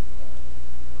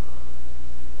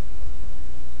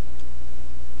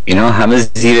 اینا همه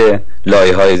زیر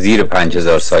لایه‌های زیر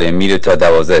 5000 سال میره تا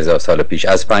 12000 سال پیش.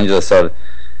 از 5000 سال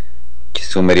که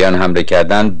سومریان حمله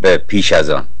کردن به پیش از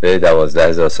آن به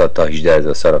 12000 سال تا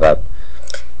 18000 سال قبل.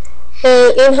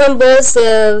 این هم باز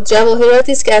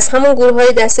جواهراتی است که از همون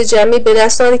گروه‌های دست جمعی به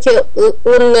دست آمده که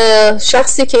اون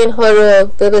شخصی که اینها رو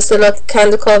به اصطلاح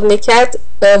کندوکاو میکرد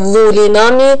وولی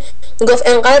نامی گفت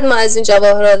انقدر ما از این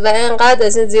جواهرات و انقدر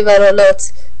از این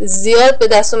زیورالات زیاد به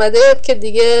دست اومده که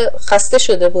دیگه خسته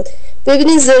شده بود.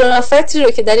 ببینید ظرافتی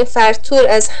رو که در این فرتور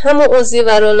از همه اون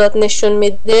زیورالات نشون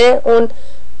میده. اون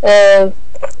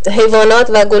حیوانات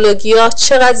و گل و گیاه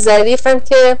چقدر ظریفن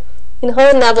که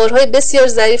اینها نوارهای بسیار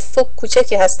ظریف و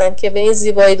کوچکی هستن که به این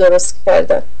زیبایی درست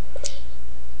کردن.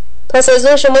 پس از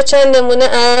اون شما چند نمونه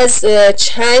از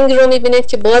چنگ رو میبینید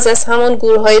که باز از همون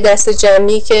گروه‌های دست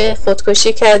جمعی که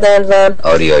خودکشی کردن و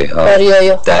آریایی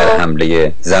ها در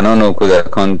حمله زنان و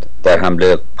کودکان در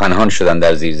حمله پنهان شدن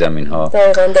در زیر زمین ها،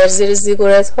 دقیقاً در زیر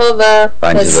زیگورت ها و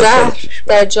زهر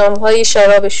در جام‌های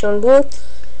شرابشون بود.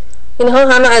 اینها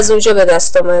همه از اونجا به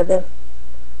دست آمده.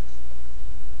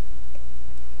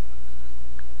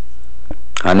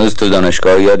 هنوز تو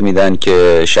دانشگاه یاد میدن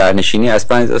که شهرنشینی از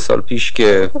 5000 سال پیش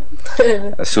که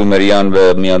سومریان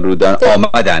به میان رودان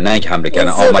آمدن، نه اینکه حمله کردن،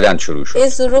 آمدن شروع شد. این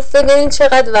ظروف ببینید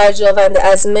چقدر ورجاونده.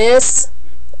 از مس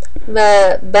و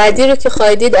بعدی رو که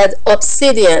خواهید از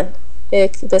ابسیدین،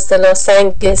 یک به اصطلاح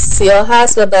سنگ سیاه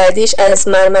هست و بعدیش از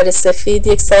مرمر سفید،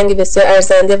 یک سنگ بسیار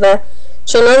ارزنده و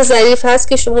چنان ظریف هست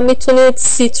که شما میتونید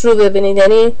سیت رو ببینید،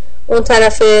 یعنی اون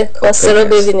طرف کاسه رو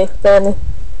ببینید. بله.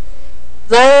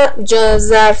 و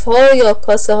ظرف ها یا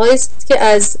کاسه هایی است که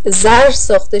از زر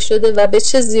ساخته شده و به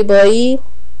چه زیبایی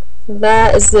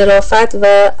و ظرافت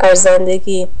و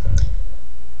ارزندگی.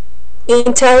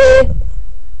 این ته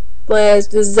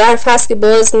ظرف هست که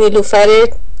باز نیلوفر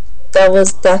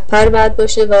 12 پر باید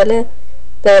باشه، ولی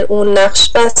در اون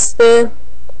نقش بسته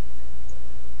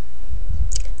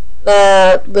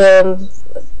و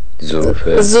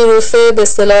ظروفه به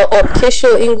اصطلاح آبکش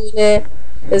و این گونه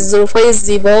ظروف های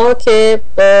زیبا که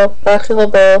با برخی ها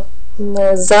با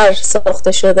زر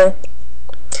ساخته شده.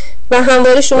 و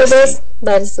همواره شما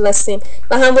وسیم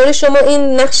و همواره شما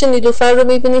این نقش نیلوفر رو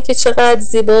میبینید که چقدر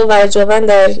زیبا و ارجاوند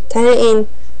در ته این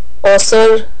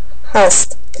آثار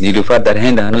هست. نیلوفر در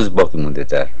هند هنوز باقی مونده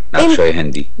در نقش‌های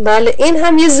هندی. بله. این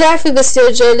هم یه ظرف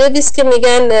بسیار جالبی است که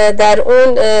میگن در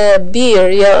اون بیر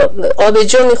یا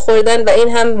آبجو میخوردن و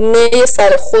این هم می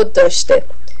سر خود داشته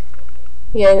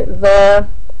و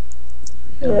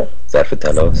ظرف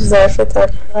طلا.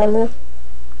 بله.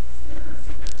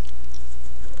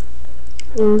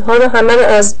 اینها رو همه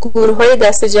از گورهای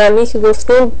دست جمعی که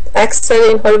گفتیم اکثر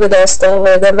اینها رو به دست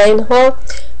آوردن و اینها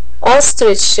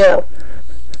آستریچ شل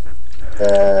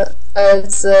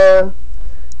از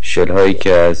شل هایی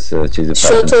که از چیز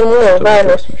شترمرغ.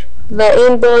 بله. و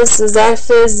این باز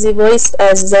ظرف زیبایی است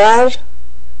از زر.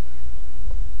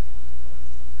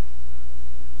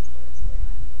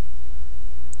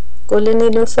 گل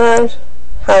نیلوفر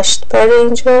 8 پر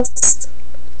اینجاست.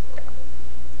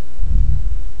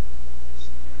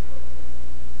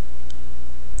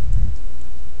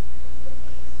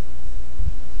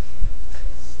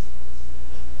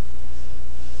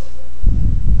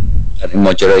 این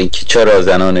ماجرایی که چرا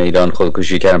زنان ایران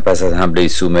خودکشی کردن پس از حمله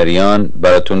سومریان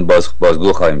براتون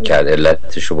بازگو خواهیم کرد،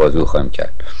 علتش رو بازگو خواهیم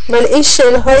کرد. ولی این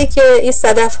شل هایی که این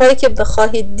صدف هایی که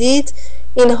بخواهید دید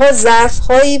اینها ظرف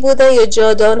هایی بودن یا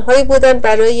جادان هایی بودن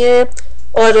برای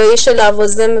آرایش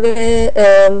لوازم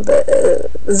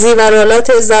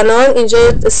زیورالات زنان. اینجا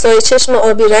سایه چشم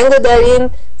آبی رنگ رو در این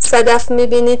صدف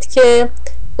میبینید که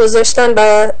گذاشتن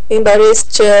و این برای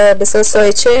بسیار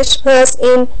سایه چشم هست.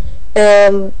 این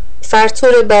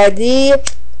فرتور بعدی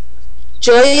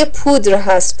جای پودر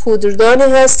هست، پودردانی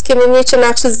هست که میبینید چه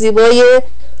نقش زیبای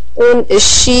اون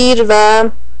شیر و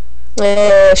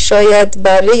شاید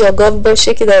بره یا گاو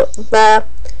باشه که و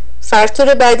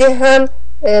فرتور بعدی هم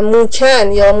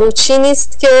موکن یا موچی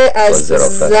نیست که از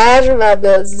زر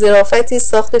و ظرافتی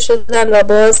ساخته شدن و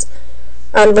باز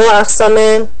انواع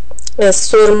اقسام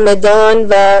سرمدان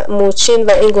و موچین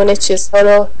و این گونه چیزها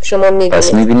رو شما میبینید.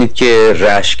 پس میبینید که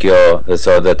رشک یا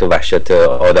حسادت و وحشت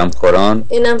آدم خوران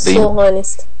اینم سوها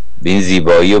نیست، به این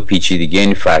زیبایی و پیچیدگی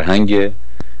این فرهنگ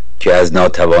که از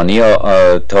ناتوانی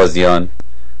تازیان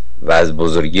و از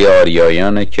بزرگی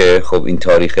آریایانه که خب این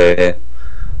تاریخ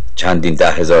چندین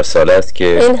 10,000 سال است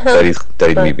که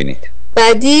دارید میبینید.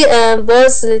 بعدی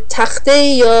باز تخته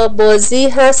یا بازی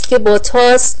هست که با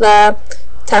تاس و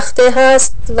تخته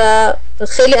هست و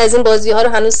خیلی از این بازی ها رو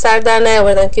هنوز سر در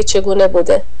نیاوردن که چگونه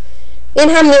بوده. این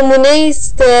هم نمونه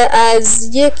است از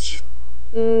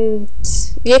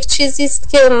یک چیزی است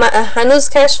که هنوز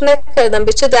کشف نکردم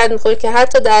به چه درد میخوره که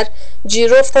حتی در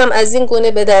جیرفت هم از این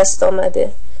گونه به دست آمده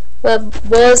و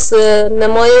باز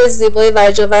نمای زیبای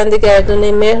ورجاوند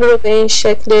گردونه مهر رو به این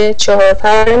شکل 4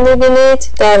 پر میبینید.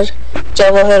 در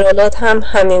جواهرالات هم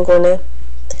همین گونه.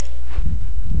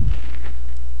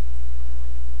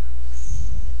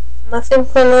 من فکر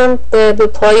کنم به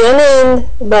پایان این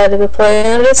به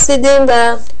پایان رسیدیم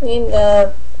و این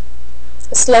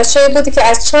اسلایدشویی بودی که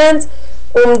از چند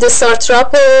عمده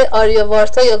سارتراپ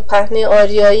آریاوارتا یا پهنه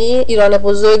آریایی ایران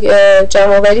بزرگ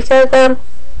جمع آوری کردم،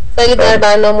 ولی در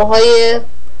برنامه‌های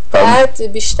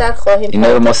بعد بیشتر خواهیم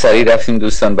اینا رو ما سریع رفتیم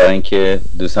دوستان، برای اینکه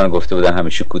دوستان گفته بودن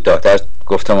همیشه کوتاه‌تر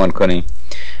گفتمان کنیم،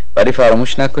 ولی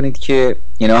فراموش نکنید که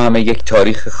اینا همه یک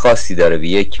تاریخ خاصی داره و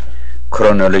یک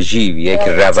کرونولوژی و یک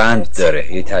روند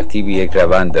داره، یک ترتیبی، یک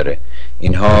روند داره.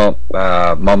 اینها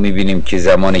ما میبینیم که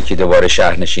زمانی که دوباره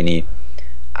شهرنشینی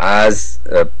از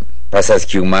پس از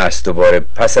کیومرث دوباره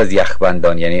پس از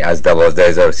یخبندان، یعنی از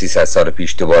 12300 سال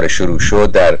پیش دوباره شروع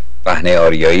شد در پهنه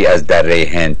آریایی از دره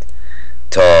هند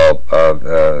تا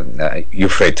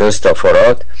یوفراتوس تا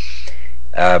فرات.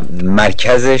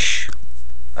 مرکزش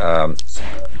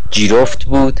جیرفت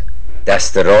بود،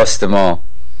 دست راست ما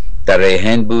دره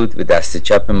هند بود و دست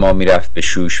چپ ما میرفت به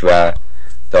شوش و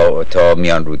تا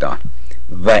میان رودان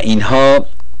و اینها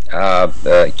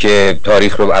که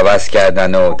تاریخ رو عوض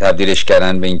کردن و تبدیلش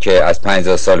کردن به اینکه از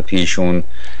 5000 سال پیشون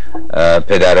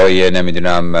پدرای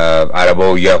نمیدونم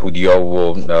عربا و یهودیا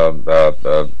و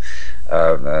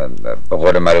به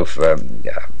قول معروف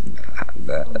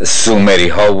سومری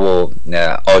ها و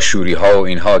آشوری ها و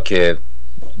اینها که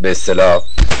به اصطلاح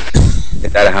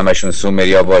در همشون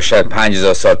سومریا باشد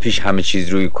 5000 سال پیش همه چیز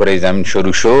روی کره زمین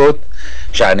شروع شد،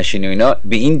 شهرنشینی و اینا.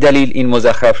 به این دلیل این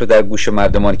مزخرف رو در گوش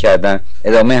مردمان کردن،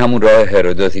 ادامه همون راه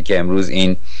هرودوتی که امروز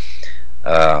این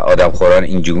آدمخوران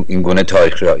این گونه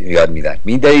تاریخ رو یاد میدن.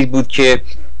 به این دلیل بود که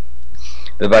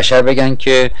به بشر بگن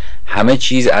که همه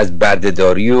چیز از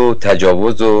بردهداری و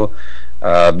تجاوز و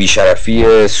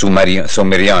بیشرفی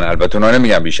سومریان، البته اونا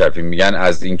نمیگن بیشرفی، میگن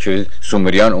از اینکه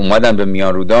سومریان اومدن به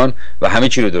میان رودان و همه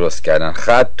چی رو درست کردن،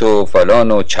 خط و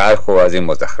فلان و چرخ و از این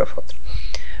مزخرفات.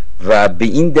 و به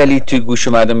این دلیل توی گوش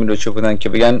مردم این رو چه بودن که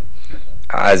بگن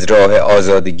از راه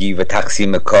آزادگی و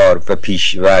تقسیم کار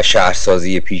و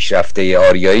شهرسازی پیشرفته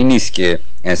آریایی نیست که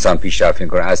انسان پیشرفت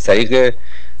میکنه، از طریق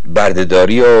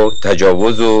بردهداری و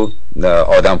تجاوز و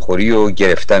آدمخوری و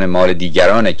گرفتن مال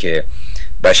دیگرانه که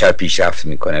بشر پیشرفت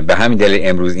میکنه. به همین دلیل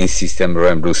امروز این سیستم رو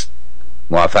امروز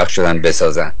موفق شدن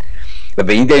بسازن و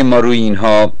به این دلیل ما روی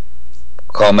اینها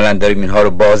کاملا داریم اینها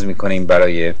رو باز میکنیم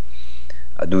برای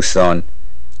دوستان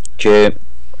که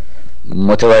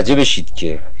متوجه بشید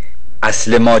که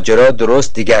اصل ماجرا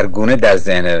درست دیگرگونه در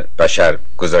ذهن بشر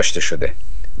گذاشته شده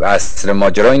و اصل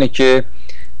ماجرا اینه که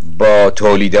با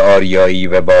تولید آریایی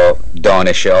و با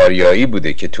دانش آریایی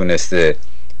بوده که تونسته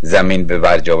زمین به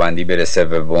ورجاوندی برسه و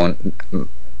به اون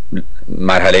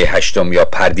مرحله 8 یا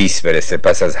پردیس برسه،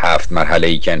 پس از 7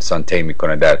 مرحله‌ای که انسان طی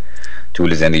میکنه در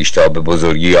طول زندگیش تا به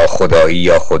بزرگی یا خدایی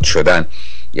یا خود شدن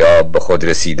یا به خود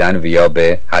رسیدن و یا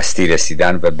به هستی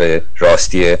رسیدن و به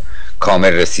راستی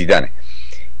کامل رسیدن.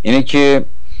 اینه که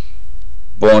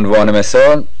به عنوان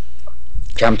مثال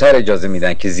کمتر اجازه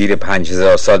میدن که زیر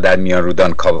 5000 سال در میان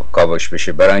رودان کاوش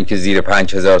بشه، برای اینکه زیر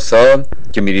 5000 سال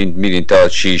که میرین تا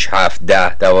 6 7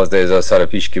 10 12000 سال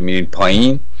پیش که میرین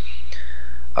پایین،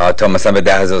 تا مثلا به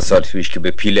 10000 سال پیش که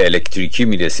به پیل الکتریکی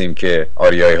میرسیم که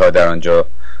آریایی ها در آنجا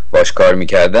باش کار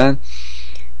میکردن.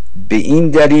 به این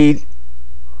دلیل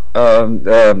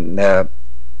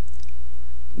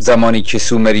زمانی که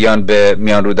سومریان به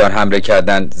میان رودان حمله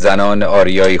کردن زنان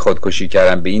آریایی خودکشی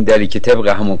کردن، به این دلیل که طبق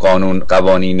همون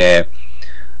قوانین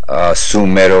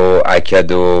سومر و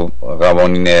اکد و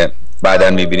قوانین بعدا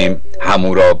میبینیم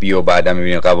حمورابی و بعدا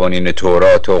میبینیم قوانین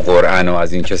تورات و قرآن و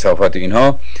از این کثافات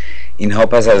اینها، اینها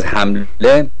پس از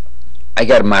حمله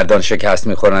اگر مردان شکست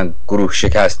میخورن، گروه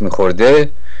شکست میخورده،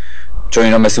 چون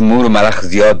اینا مثل مور و ملخ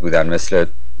زیاد بودن، مثل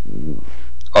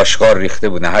آشغال ریخته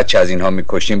بودن، هرچی از اینها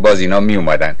میکشیم باز اینها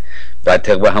میومدن. بعد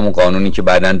طبق همون قانونی که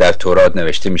بعداً در تورات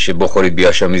نوشته میشه بخورید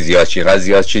بیاشامی زیاد شید، قد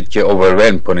زیاد شید که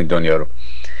اوورولم کنید دنیا رو.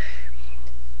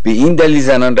 به این دلیل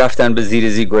زنان رفتن به زیر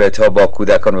زیگورت‌ها با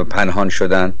کودکان و پنهان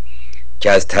شدن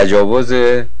که از تجاوز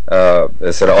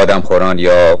آدمخوران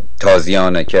یا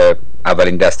تازیان که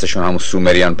اولین دستشون همون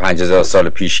سومریان 5000 سال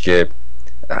پیش که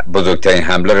بزرگترین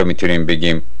حمله رو میتونیم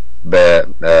بگیم به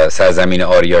سرزمین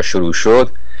آریا شروع شد،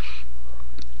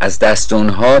 از دست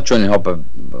اونها، چون اینها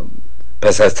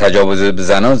پس از تجاوز به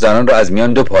زنان رو از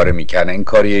میان دو پاره میکنن. این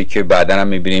کاریه که بعدا هم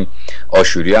میبینیم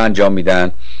آشوریا انجام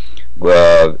میدن،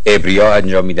 عبریا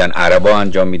انجام میدن، عربا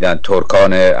انجام میدن،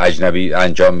 ترکان اجنبی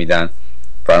انجام میدن.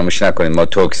 فراموش نکنید ما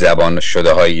ترک زبان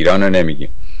شده های ایران رو نمیگیم.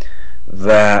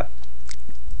 و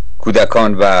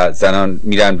کودکان و زنان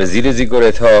میرن به زیر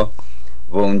زیگورت ها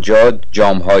و اونجا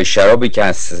جام های شرابی که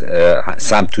از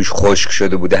سمت توش خشک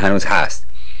شده بوده هنوز هست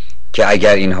که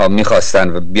اگر اینها میخواستن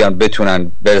و بیان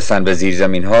بتونن برسن به زیر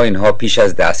زمین ها، اینها پیش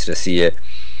از دسترسی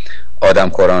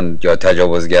آدمخوران یا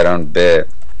تجاوزگران به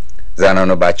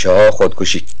زنان و بچه ها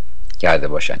خودکشی کرده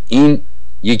باشن. این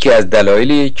یکی از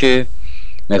دلایلیه که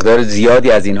مقدار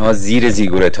زیادی از اینها زیر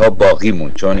زیگورت ها باقی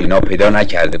موند، چون اینا پیدا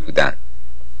نکرده بودن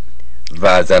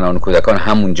و زنان و کودکان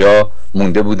همونجا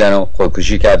مونده بودن و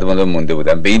خودکشی کرده بودن و مونده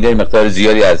بودن. به این دلیل مقدار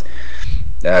زیادی از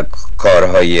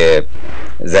کارهای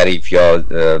ظریف یا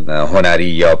هنری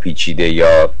یا پیچیده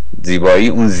یا زیبایی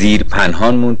اون زیر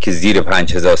پنهان موند که زیر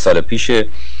 5000 سال پیشه،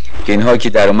 که اینها که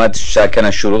در اومد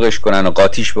شکنن شروعش کنن و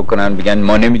قاطیش بکنن، بگن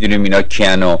ما نمیدونیم اینا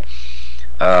کیان و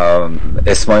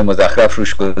اسمای مزخرف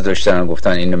روش گذاشتن و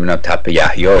گفتن این نمیدونم تپ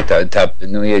یحیی،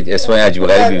 اسمای عجیب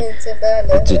غریبی،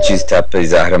 چیز تپ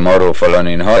زهرمار و فلان،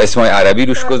 اینها اسمای عربی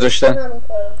روش گذاشتن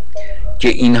که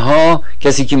اینها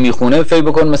کسی که میخونه فکر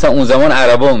بکن مثلا اون زمان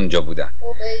عربا اونجا بودن،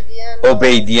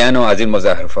 عبیدیان و از این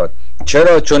مزخرفات.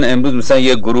 چرا؟ چون امروز مثلا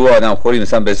یه گروه آدمخوری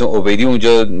مثلا به اسم عبیدی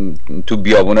اونجا تو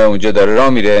بیابونه اونجا داره راه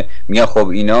میره، میگن خب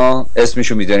اینا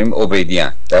اسمشو میذاریم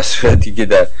عبیدیان، در صورتی که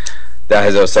در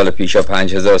 10,000 سال پیش یا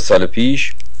 5,000 سال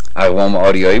پیش اقوام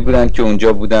آریایی بودن که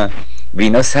اونجا بودن. و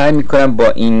اینا سعی میکنن با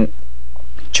این،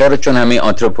 چرا؟ چون همین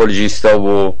آنتروپولوژیستا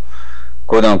و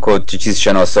کدام چیز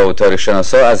شناسا و تاریخ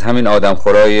شناسا از همین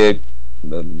آدمخورای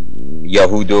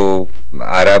یهود و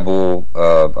عرب و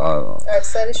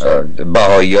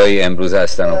بهاییای امروز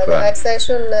هستن و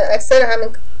اکثر همین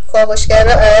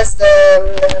کاوشگرا از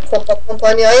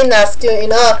کمپانی های نفتی و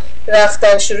اینا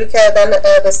رفتن شروع کردن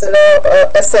به اصطلاح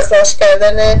استخراج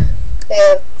کردن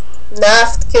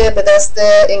نفت که به دست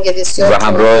انگلیسی و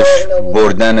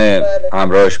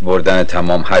همراهش بردن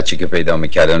تمام هرچی که پیدا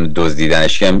میکردن و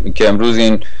دزدیدنش، که امروز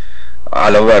این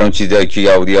علاوه بر اون چیزایی که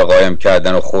یهودی‌ها قایم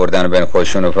کردن و خوردن بین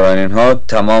خودشون و فران اینها،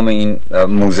 تمام این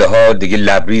موزه ها دیگه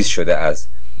لبریز شده از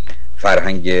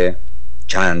فرهنگ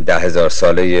چند 10,000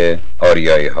 ساله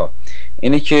آریایی ها.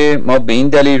 اینه که ما به این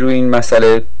دلیل روی این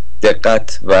مسئله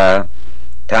دقت و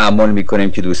تأمل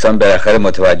میکنیم که دوستان بالاخره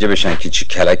متوجه بشن که چه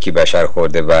کلکی بشر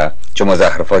خورده و چه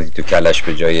مزخرفاتی تو کلش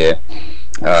به جای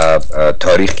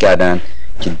تاریخ کردن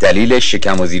که دلیل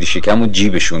شکم و زیر شکم و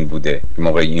جیبشون بوده.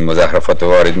 موقع این مزخرفات رو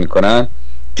وارد میکنن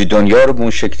که دنیا رو به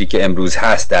اون شکلی که امروز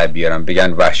هست در بیارن،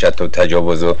 بگن وحشت و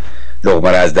تجاوز و لقمه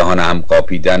رو از دهان هم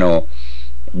قاپیدن و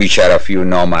بیشرفی و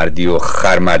نامردی و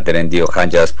خرمردرندی و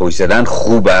خنجر از پشت زدن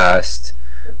خوب است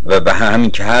و به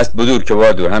همین که هست بدور که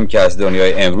با دور، همین که هست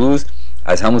دنیای امروز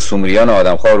از همون سومریان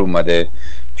آدمخوار اومده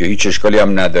که هیچ اشکالی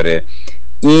هم نداره.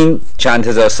 این چند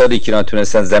هزار سالی که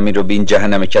نتونستن زمین رو به این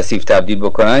جهنم کثیف تبدیل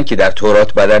بکنن که در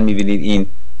تورات بعدن میبینید این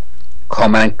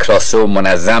کاملا کلاسه و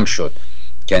منظم شد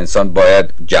که انسان باید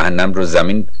جهنم رو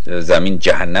زمین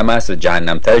جهنم است و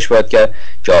جهنم ترش باید کرد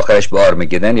که آخرش به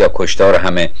آرمگدن یا کشتار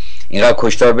همه اینقدر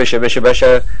کشتار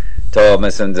بشه تا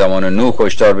مثلا زمان نوح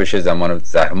کشتار بشه، زمان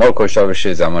زهرمار کشتار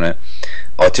بشه، زمان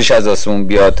آتش از آسمون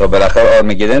بیاد تا بالاخره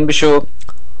آرمگدن بشه و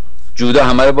جودا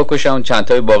همه رو بکشن، چند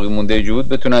تای باقی مونده جود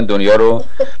بتونن دنیا رو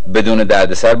بدون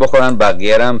دردسر بخورن،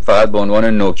 بقیه هم فقط به عنوان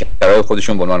نوکرای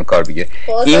خودشون به عنوان کار بگیره.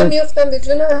 این میافتن به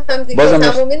جون هم دیگه،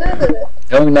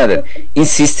 تمامی نداره. این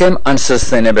سیستم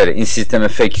unsustainable، این سیستم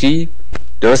فکری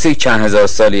درسته چند هزار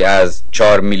سالی از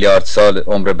 4 میلیارد سال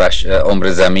عمر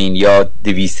زمین یا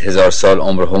 200,000 سال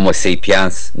عمر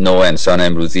هوموسیپینس نوع انسان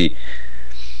امروزی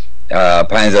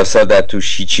 5,000 سال در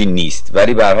توش هیچی نیست،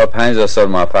 ولی به هر حال 5,000 سال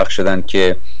موفق شدن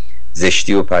که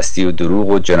زشتی و پستی و دروغ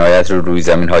و جنایت رو روی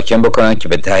زمین حاکم بکنن که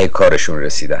به ته کارشون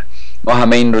رسیدن. ما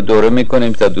همه این رو دوره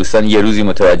میکنیم تا دوستان یه روزی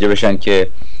متوجه بشن که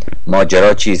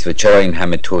ماجرا چیست و چرا این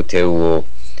همه توته و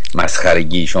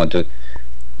مسخرگی. شما تو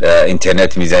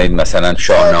اینترنت میزنید مثلا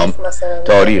شاهنامه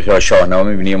تاریخ یا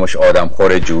شاهنامه میبینید مش آدم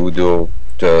خور جهود و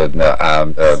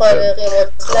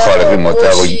خالقی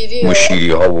مطلق و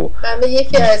مشیری ها و همه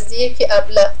یکی از یکی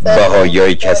ابله‌تر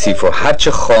بهایای کثیف و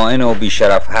هرچه خائن و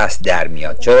بیشرف هست در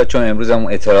میاد. چرا؟ چون امروز هم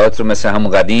اطلاعات رو مثل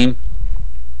همون قدیم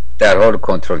در حال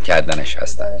کنترل کردنش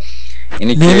هستن.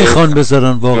 نمیخوان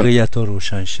بذارن واقعیت ها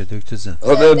روشن شه دکتر زن.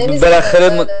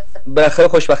 بالاخره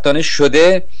خوشبختانه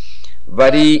شده،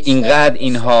 ولی اینقدر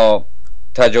اینها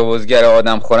تجاوزگر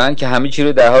آدم خورن که همه چی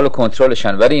رو در حال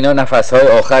کنترلشن، ولی اینا نفسهای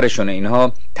آخرشونه.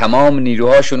 اینها تمام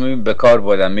نیروهاشون به کار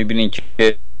بردن. میبینین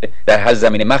که در هر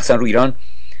زمینه مخصوصا رو ایران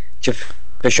چه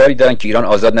فشاری دارن که ایران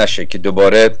آزاد نشه، که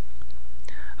دوباره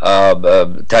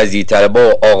تجزیه طلبها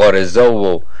و آقا رضا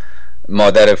و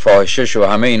مادر فاحشش و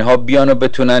همه اینها بیان و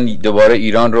بتونن دوباره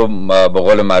ایران رو به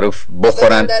قول معروف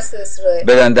بخورن،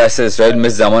 بدن دست اسرائیل،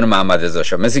 مثل زمان محمد رضا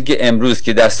شاه. مثل که امروز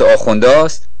که دست آخونده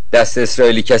است، دست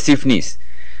اسرائیلی کثیف نیست،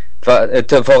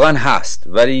 اتفاقا هست،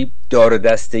 ولی دار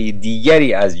دسته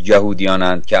دیگری از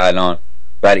جهودیانند که الان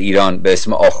بر ایران به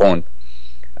اسم آخوند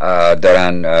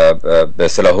دارن به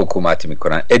اصطلاح حکومت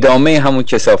میکنن. ادامه همون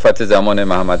کثافت زمان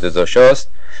محمد رضا شاه است.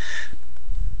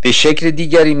 به شکل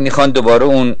دیگری میخوان دوباره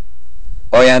اون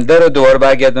آینده رو دوباره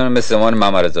برگردونن مثل زمان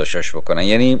محمد رضا شاه بکنن،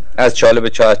 یعنی از چاله به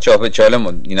چاله، چاه به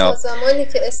چاله. اینا زمانی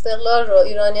که استقلال رو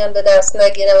ایرانیان به دست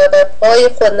نگیرن و بر پای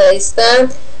خود نایستن،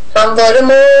 همواره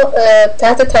ما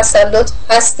تحت تسلط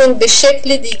هستیم به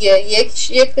شکل دیگه. یک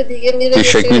شکل دیگه میره،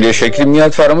 به شکلی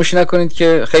میاد. فراموش نکنید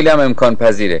که خیلی هم امکان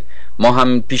پذیره. ما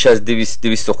هم پیش از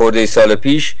 200 خورده سال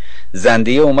پیش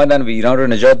زندیه اومدن و ایران رو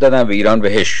نجات دادن و ایران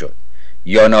بهشت شد،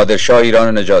 یا نادرشاه ایران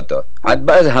رو نجات داد.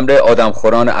 بعد همراه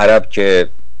آدمخوران عرب که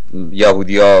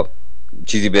یهودیا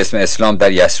چیزی به اسم اسلام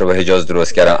در یثرب و حجاز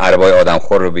درست کردن، عربای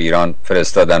آدمخور رو به ایران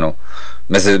فرستادن و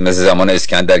مثل زمان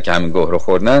اسکندر که همین گوه رو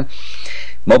خوردن.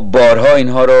 ما بارها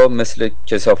اینها رو مثل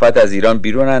کثافت از ایران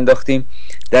بیرون انداختیم.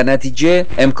 در نتیجه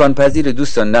امکان پذیر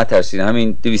دوستان نترسید،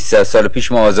 همین 200 سال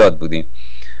پیش ما آزاد بودیم.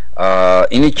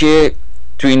 اینی که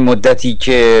تو این مدتی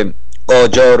که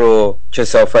قاجار و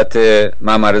کثافت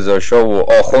محمد رضا شاه و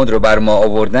آخوند رو بر ما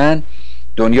آوردن،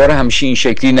 دنیا رو همیشه این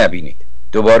شکلی نبینید.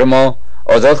 دوباره ما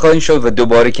آزاد خواهیم شد و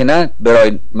دوباره که نه،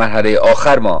 برای مرحله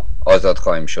آخر ما آزاد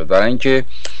خواهیم شد، برای اینکه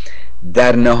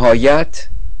در نهایت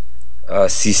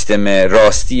سیستم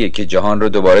راستیه که جهان رو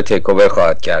دوباره تیک‌اوور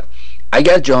خواهد کرد.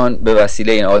 اگر جهان به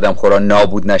وسیله این آدم خوران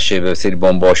نابود نشه، به وسیله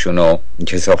بمباشون و این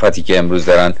کثافتی که امروز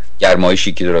دارن،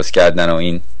 گرمایشی که درست کردن و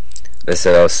این به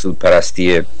اصطلاح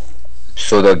سودپرستی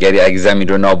سوداگری، اگه زمین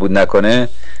رو نابود نکنه،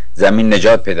 زمین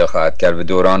نجات پیدا خواهد کرد و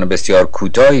دوران بسیار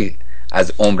کوتاهی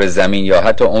از عمر زمین یا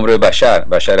حتی عمر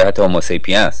بشر حتی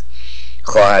هوموسیپینس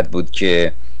خواهد بود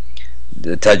که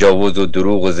تجاوز و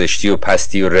دروغ و زشتی و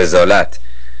پستی و رذالت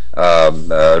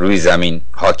روی زمین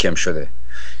حاکم شده.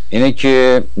 اینه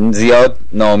که زیاد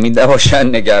ناامید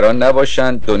نباشن، نگران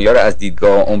نباشن، دنیا رو از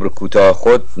دیدگاه عمر کوتاه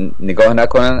خود نگاه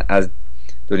نکنن، از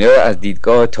دنیا رو از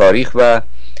دیدگاه تاریخ و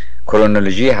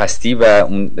کرونولوژی هستی و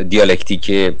اون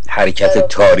دیالکتیک حرکت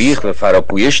تاریخ و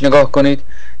فراپویش نگاه کنید.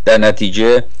 در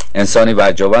نتیجه انسانی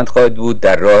برجاوند خواهد بود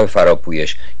در راه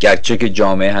فراپویش، گرچه که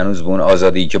جامعه هنوز به اون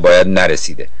آزادی که باید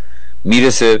نرسیده.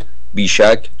 میرسه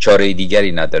بیشک، چاره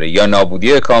دیگری نداره، یا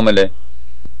نابودی کامله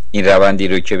این روندی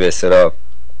رو که به اصطلاح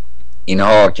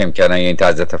اینها حاکم کردن، یا این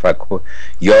طرز تفکر،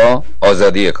 یا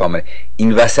آزادی کامل.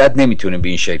 این وسط نمیتونه به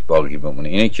این شکل باقی بمونه.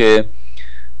 اینه که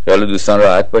خیال دوستان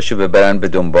راحت باشه و برن به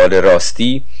دنبال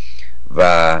راستی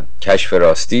و کشف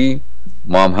راستی.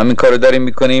 ما هم همین کارو داریم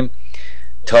میکنیم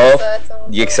تا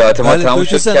 1 ساعت ما تموم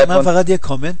شد. من فقط یه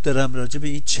کامنت دارم راجع به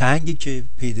این چنگی که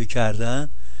پیدا کردن.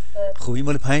 خب این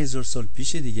مال 5000 سال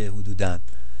پیشه دیگه حدوداً.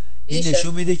 این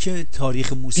نشون میده که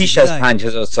تاریخ موسیقی پیش از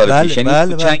 5000 سال پیش،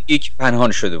 یعنی چنگی که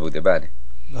پنهان شده بوده. بله،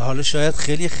 حالا شاید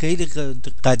خیلی خیلی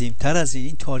قدیمتر از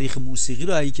این تاریخ موسیقی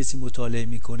رو اگه کسی مطالعه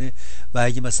میکنه و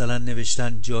اگه مثلا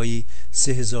نوشتن جایی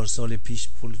 3000 سال پیش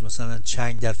مثلا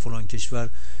چنگ در فلان کشور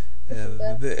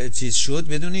چیز شد،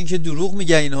 بدون اینکه دروغ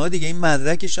میگن اینها دیگه، این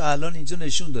مدرکش الان اینجا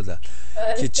نشون دادن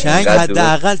که چنگ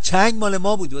حداقل چنگ مال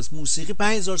ما بود. واسه موسیقی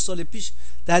 5000 سال پیش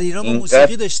در ایران ما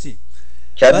موسیقی داشتیم.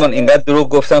 کدمان اینقدر دروغ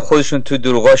گفتن، خودشون تو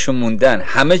دروغاشون موندن.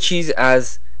 همه چیز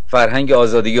از فرهنگ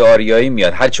آزادی آریایی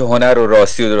میاد. هرچه هنر و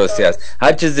راستی و درستی هست،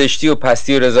 هرچه زشتی و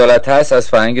پستی و رذالت هست، از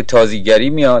فرهنگ تازیگری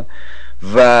میاد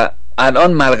و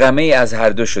الان ملغمه ای از هر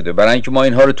دو شده. برای اینکه ما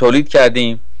اینها رو تولید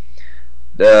کردیم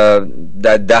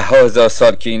در 10,000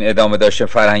 سال که این ادامه داشته،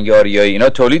 فرهنگ آریایی اینا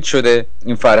تولید شده.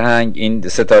 این فرهنگ، این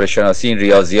ستاره شناسی، این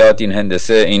ریاضیات، این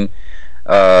هندسه، این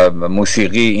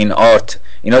موسیقی، این آرت،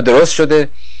 اینا درست شده.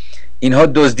 اینها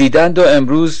دزدیدند و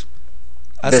امروز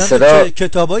اصلا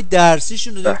کتابای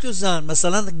درسیشون رو دکتر زن،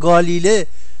 مثلا گالیله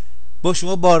با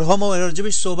شما بارها ما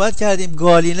راجبش صحبت کردیم،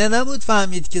 گالیله نبود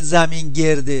فهمید که زمین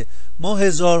گرده، ما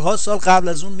هزارها سال قبل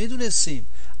از اون میدونستیم.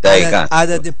 دقیقاً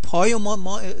عدد پای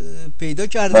ما پیدا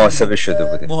کردیم، محاسبه شده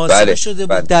بوده. محاسبه شده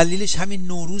بود. دلیلش همین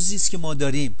نوروزی است که ما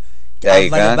داریم.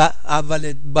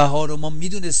 اول بهار رو ما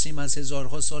میدونستیم از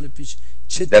هزارها سال پیش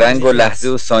چه درنگ و لحظه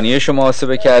و ثانیه شما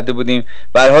محاسبه کرده بودیم.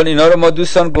 به هر حال اینا رو ما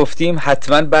دوستان گفتیم،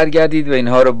 حتما برگردید و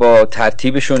اینها رو با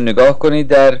ترتیبشون نگاه کنید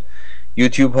در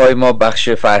یوتیوب های ما. بخش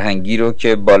فرهنگی رو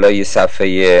که بالای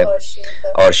صفحه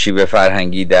آرشیو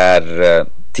فرهنگی در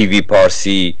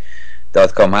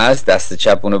tvparsi.com هست، دست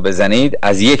چپ اونو بزنید،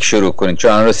 از یک شروع کنید،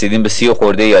 چون الان رسیدیم به 30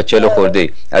 خورده یا 40 خورده.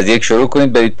 از یک شروع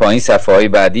کنید، برید پایین صفحه های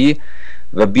بعدی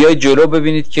و بیاید جلو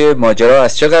ببینید که ماجرا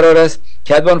از چه قرار است.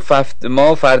 کدوان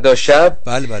ما فردا شب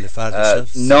بله فردا شب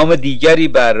نام دیگری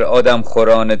بر آدم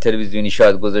خوران تلویزیونی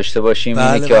شاید گذاشته باشیم.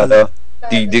 اینه که حالا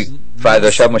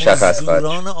فردا شب مشخص خواهد.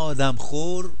 دوران آدم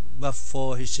خور و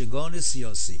فاحشگان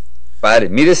سیاسی. بله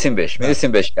میرسیم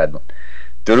بهش کدوان.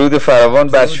 درود فراوان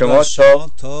بر شما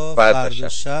تا فردا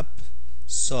شب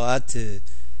ساعت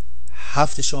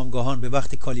 7 شامگاهان به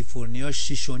وقت کالیفرنیا،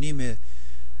 6:30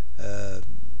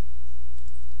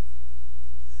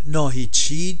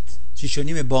 ناهیچید،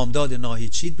 6:30 بامداد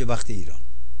ناهیچید به وقت ایران.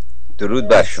 درود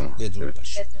بر شما.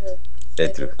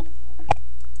 بدرود.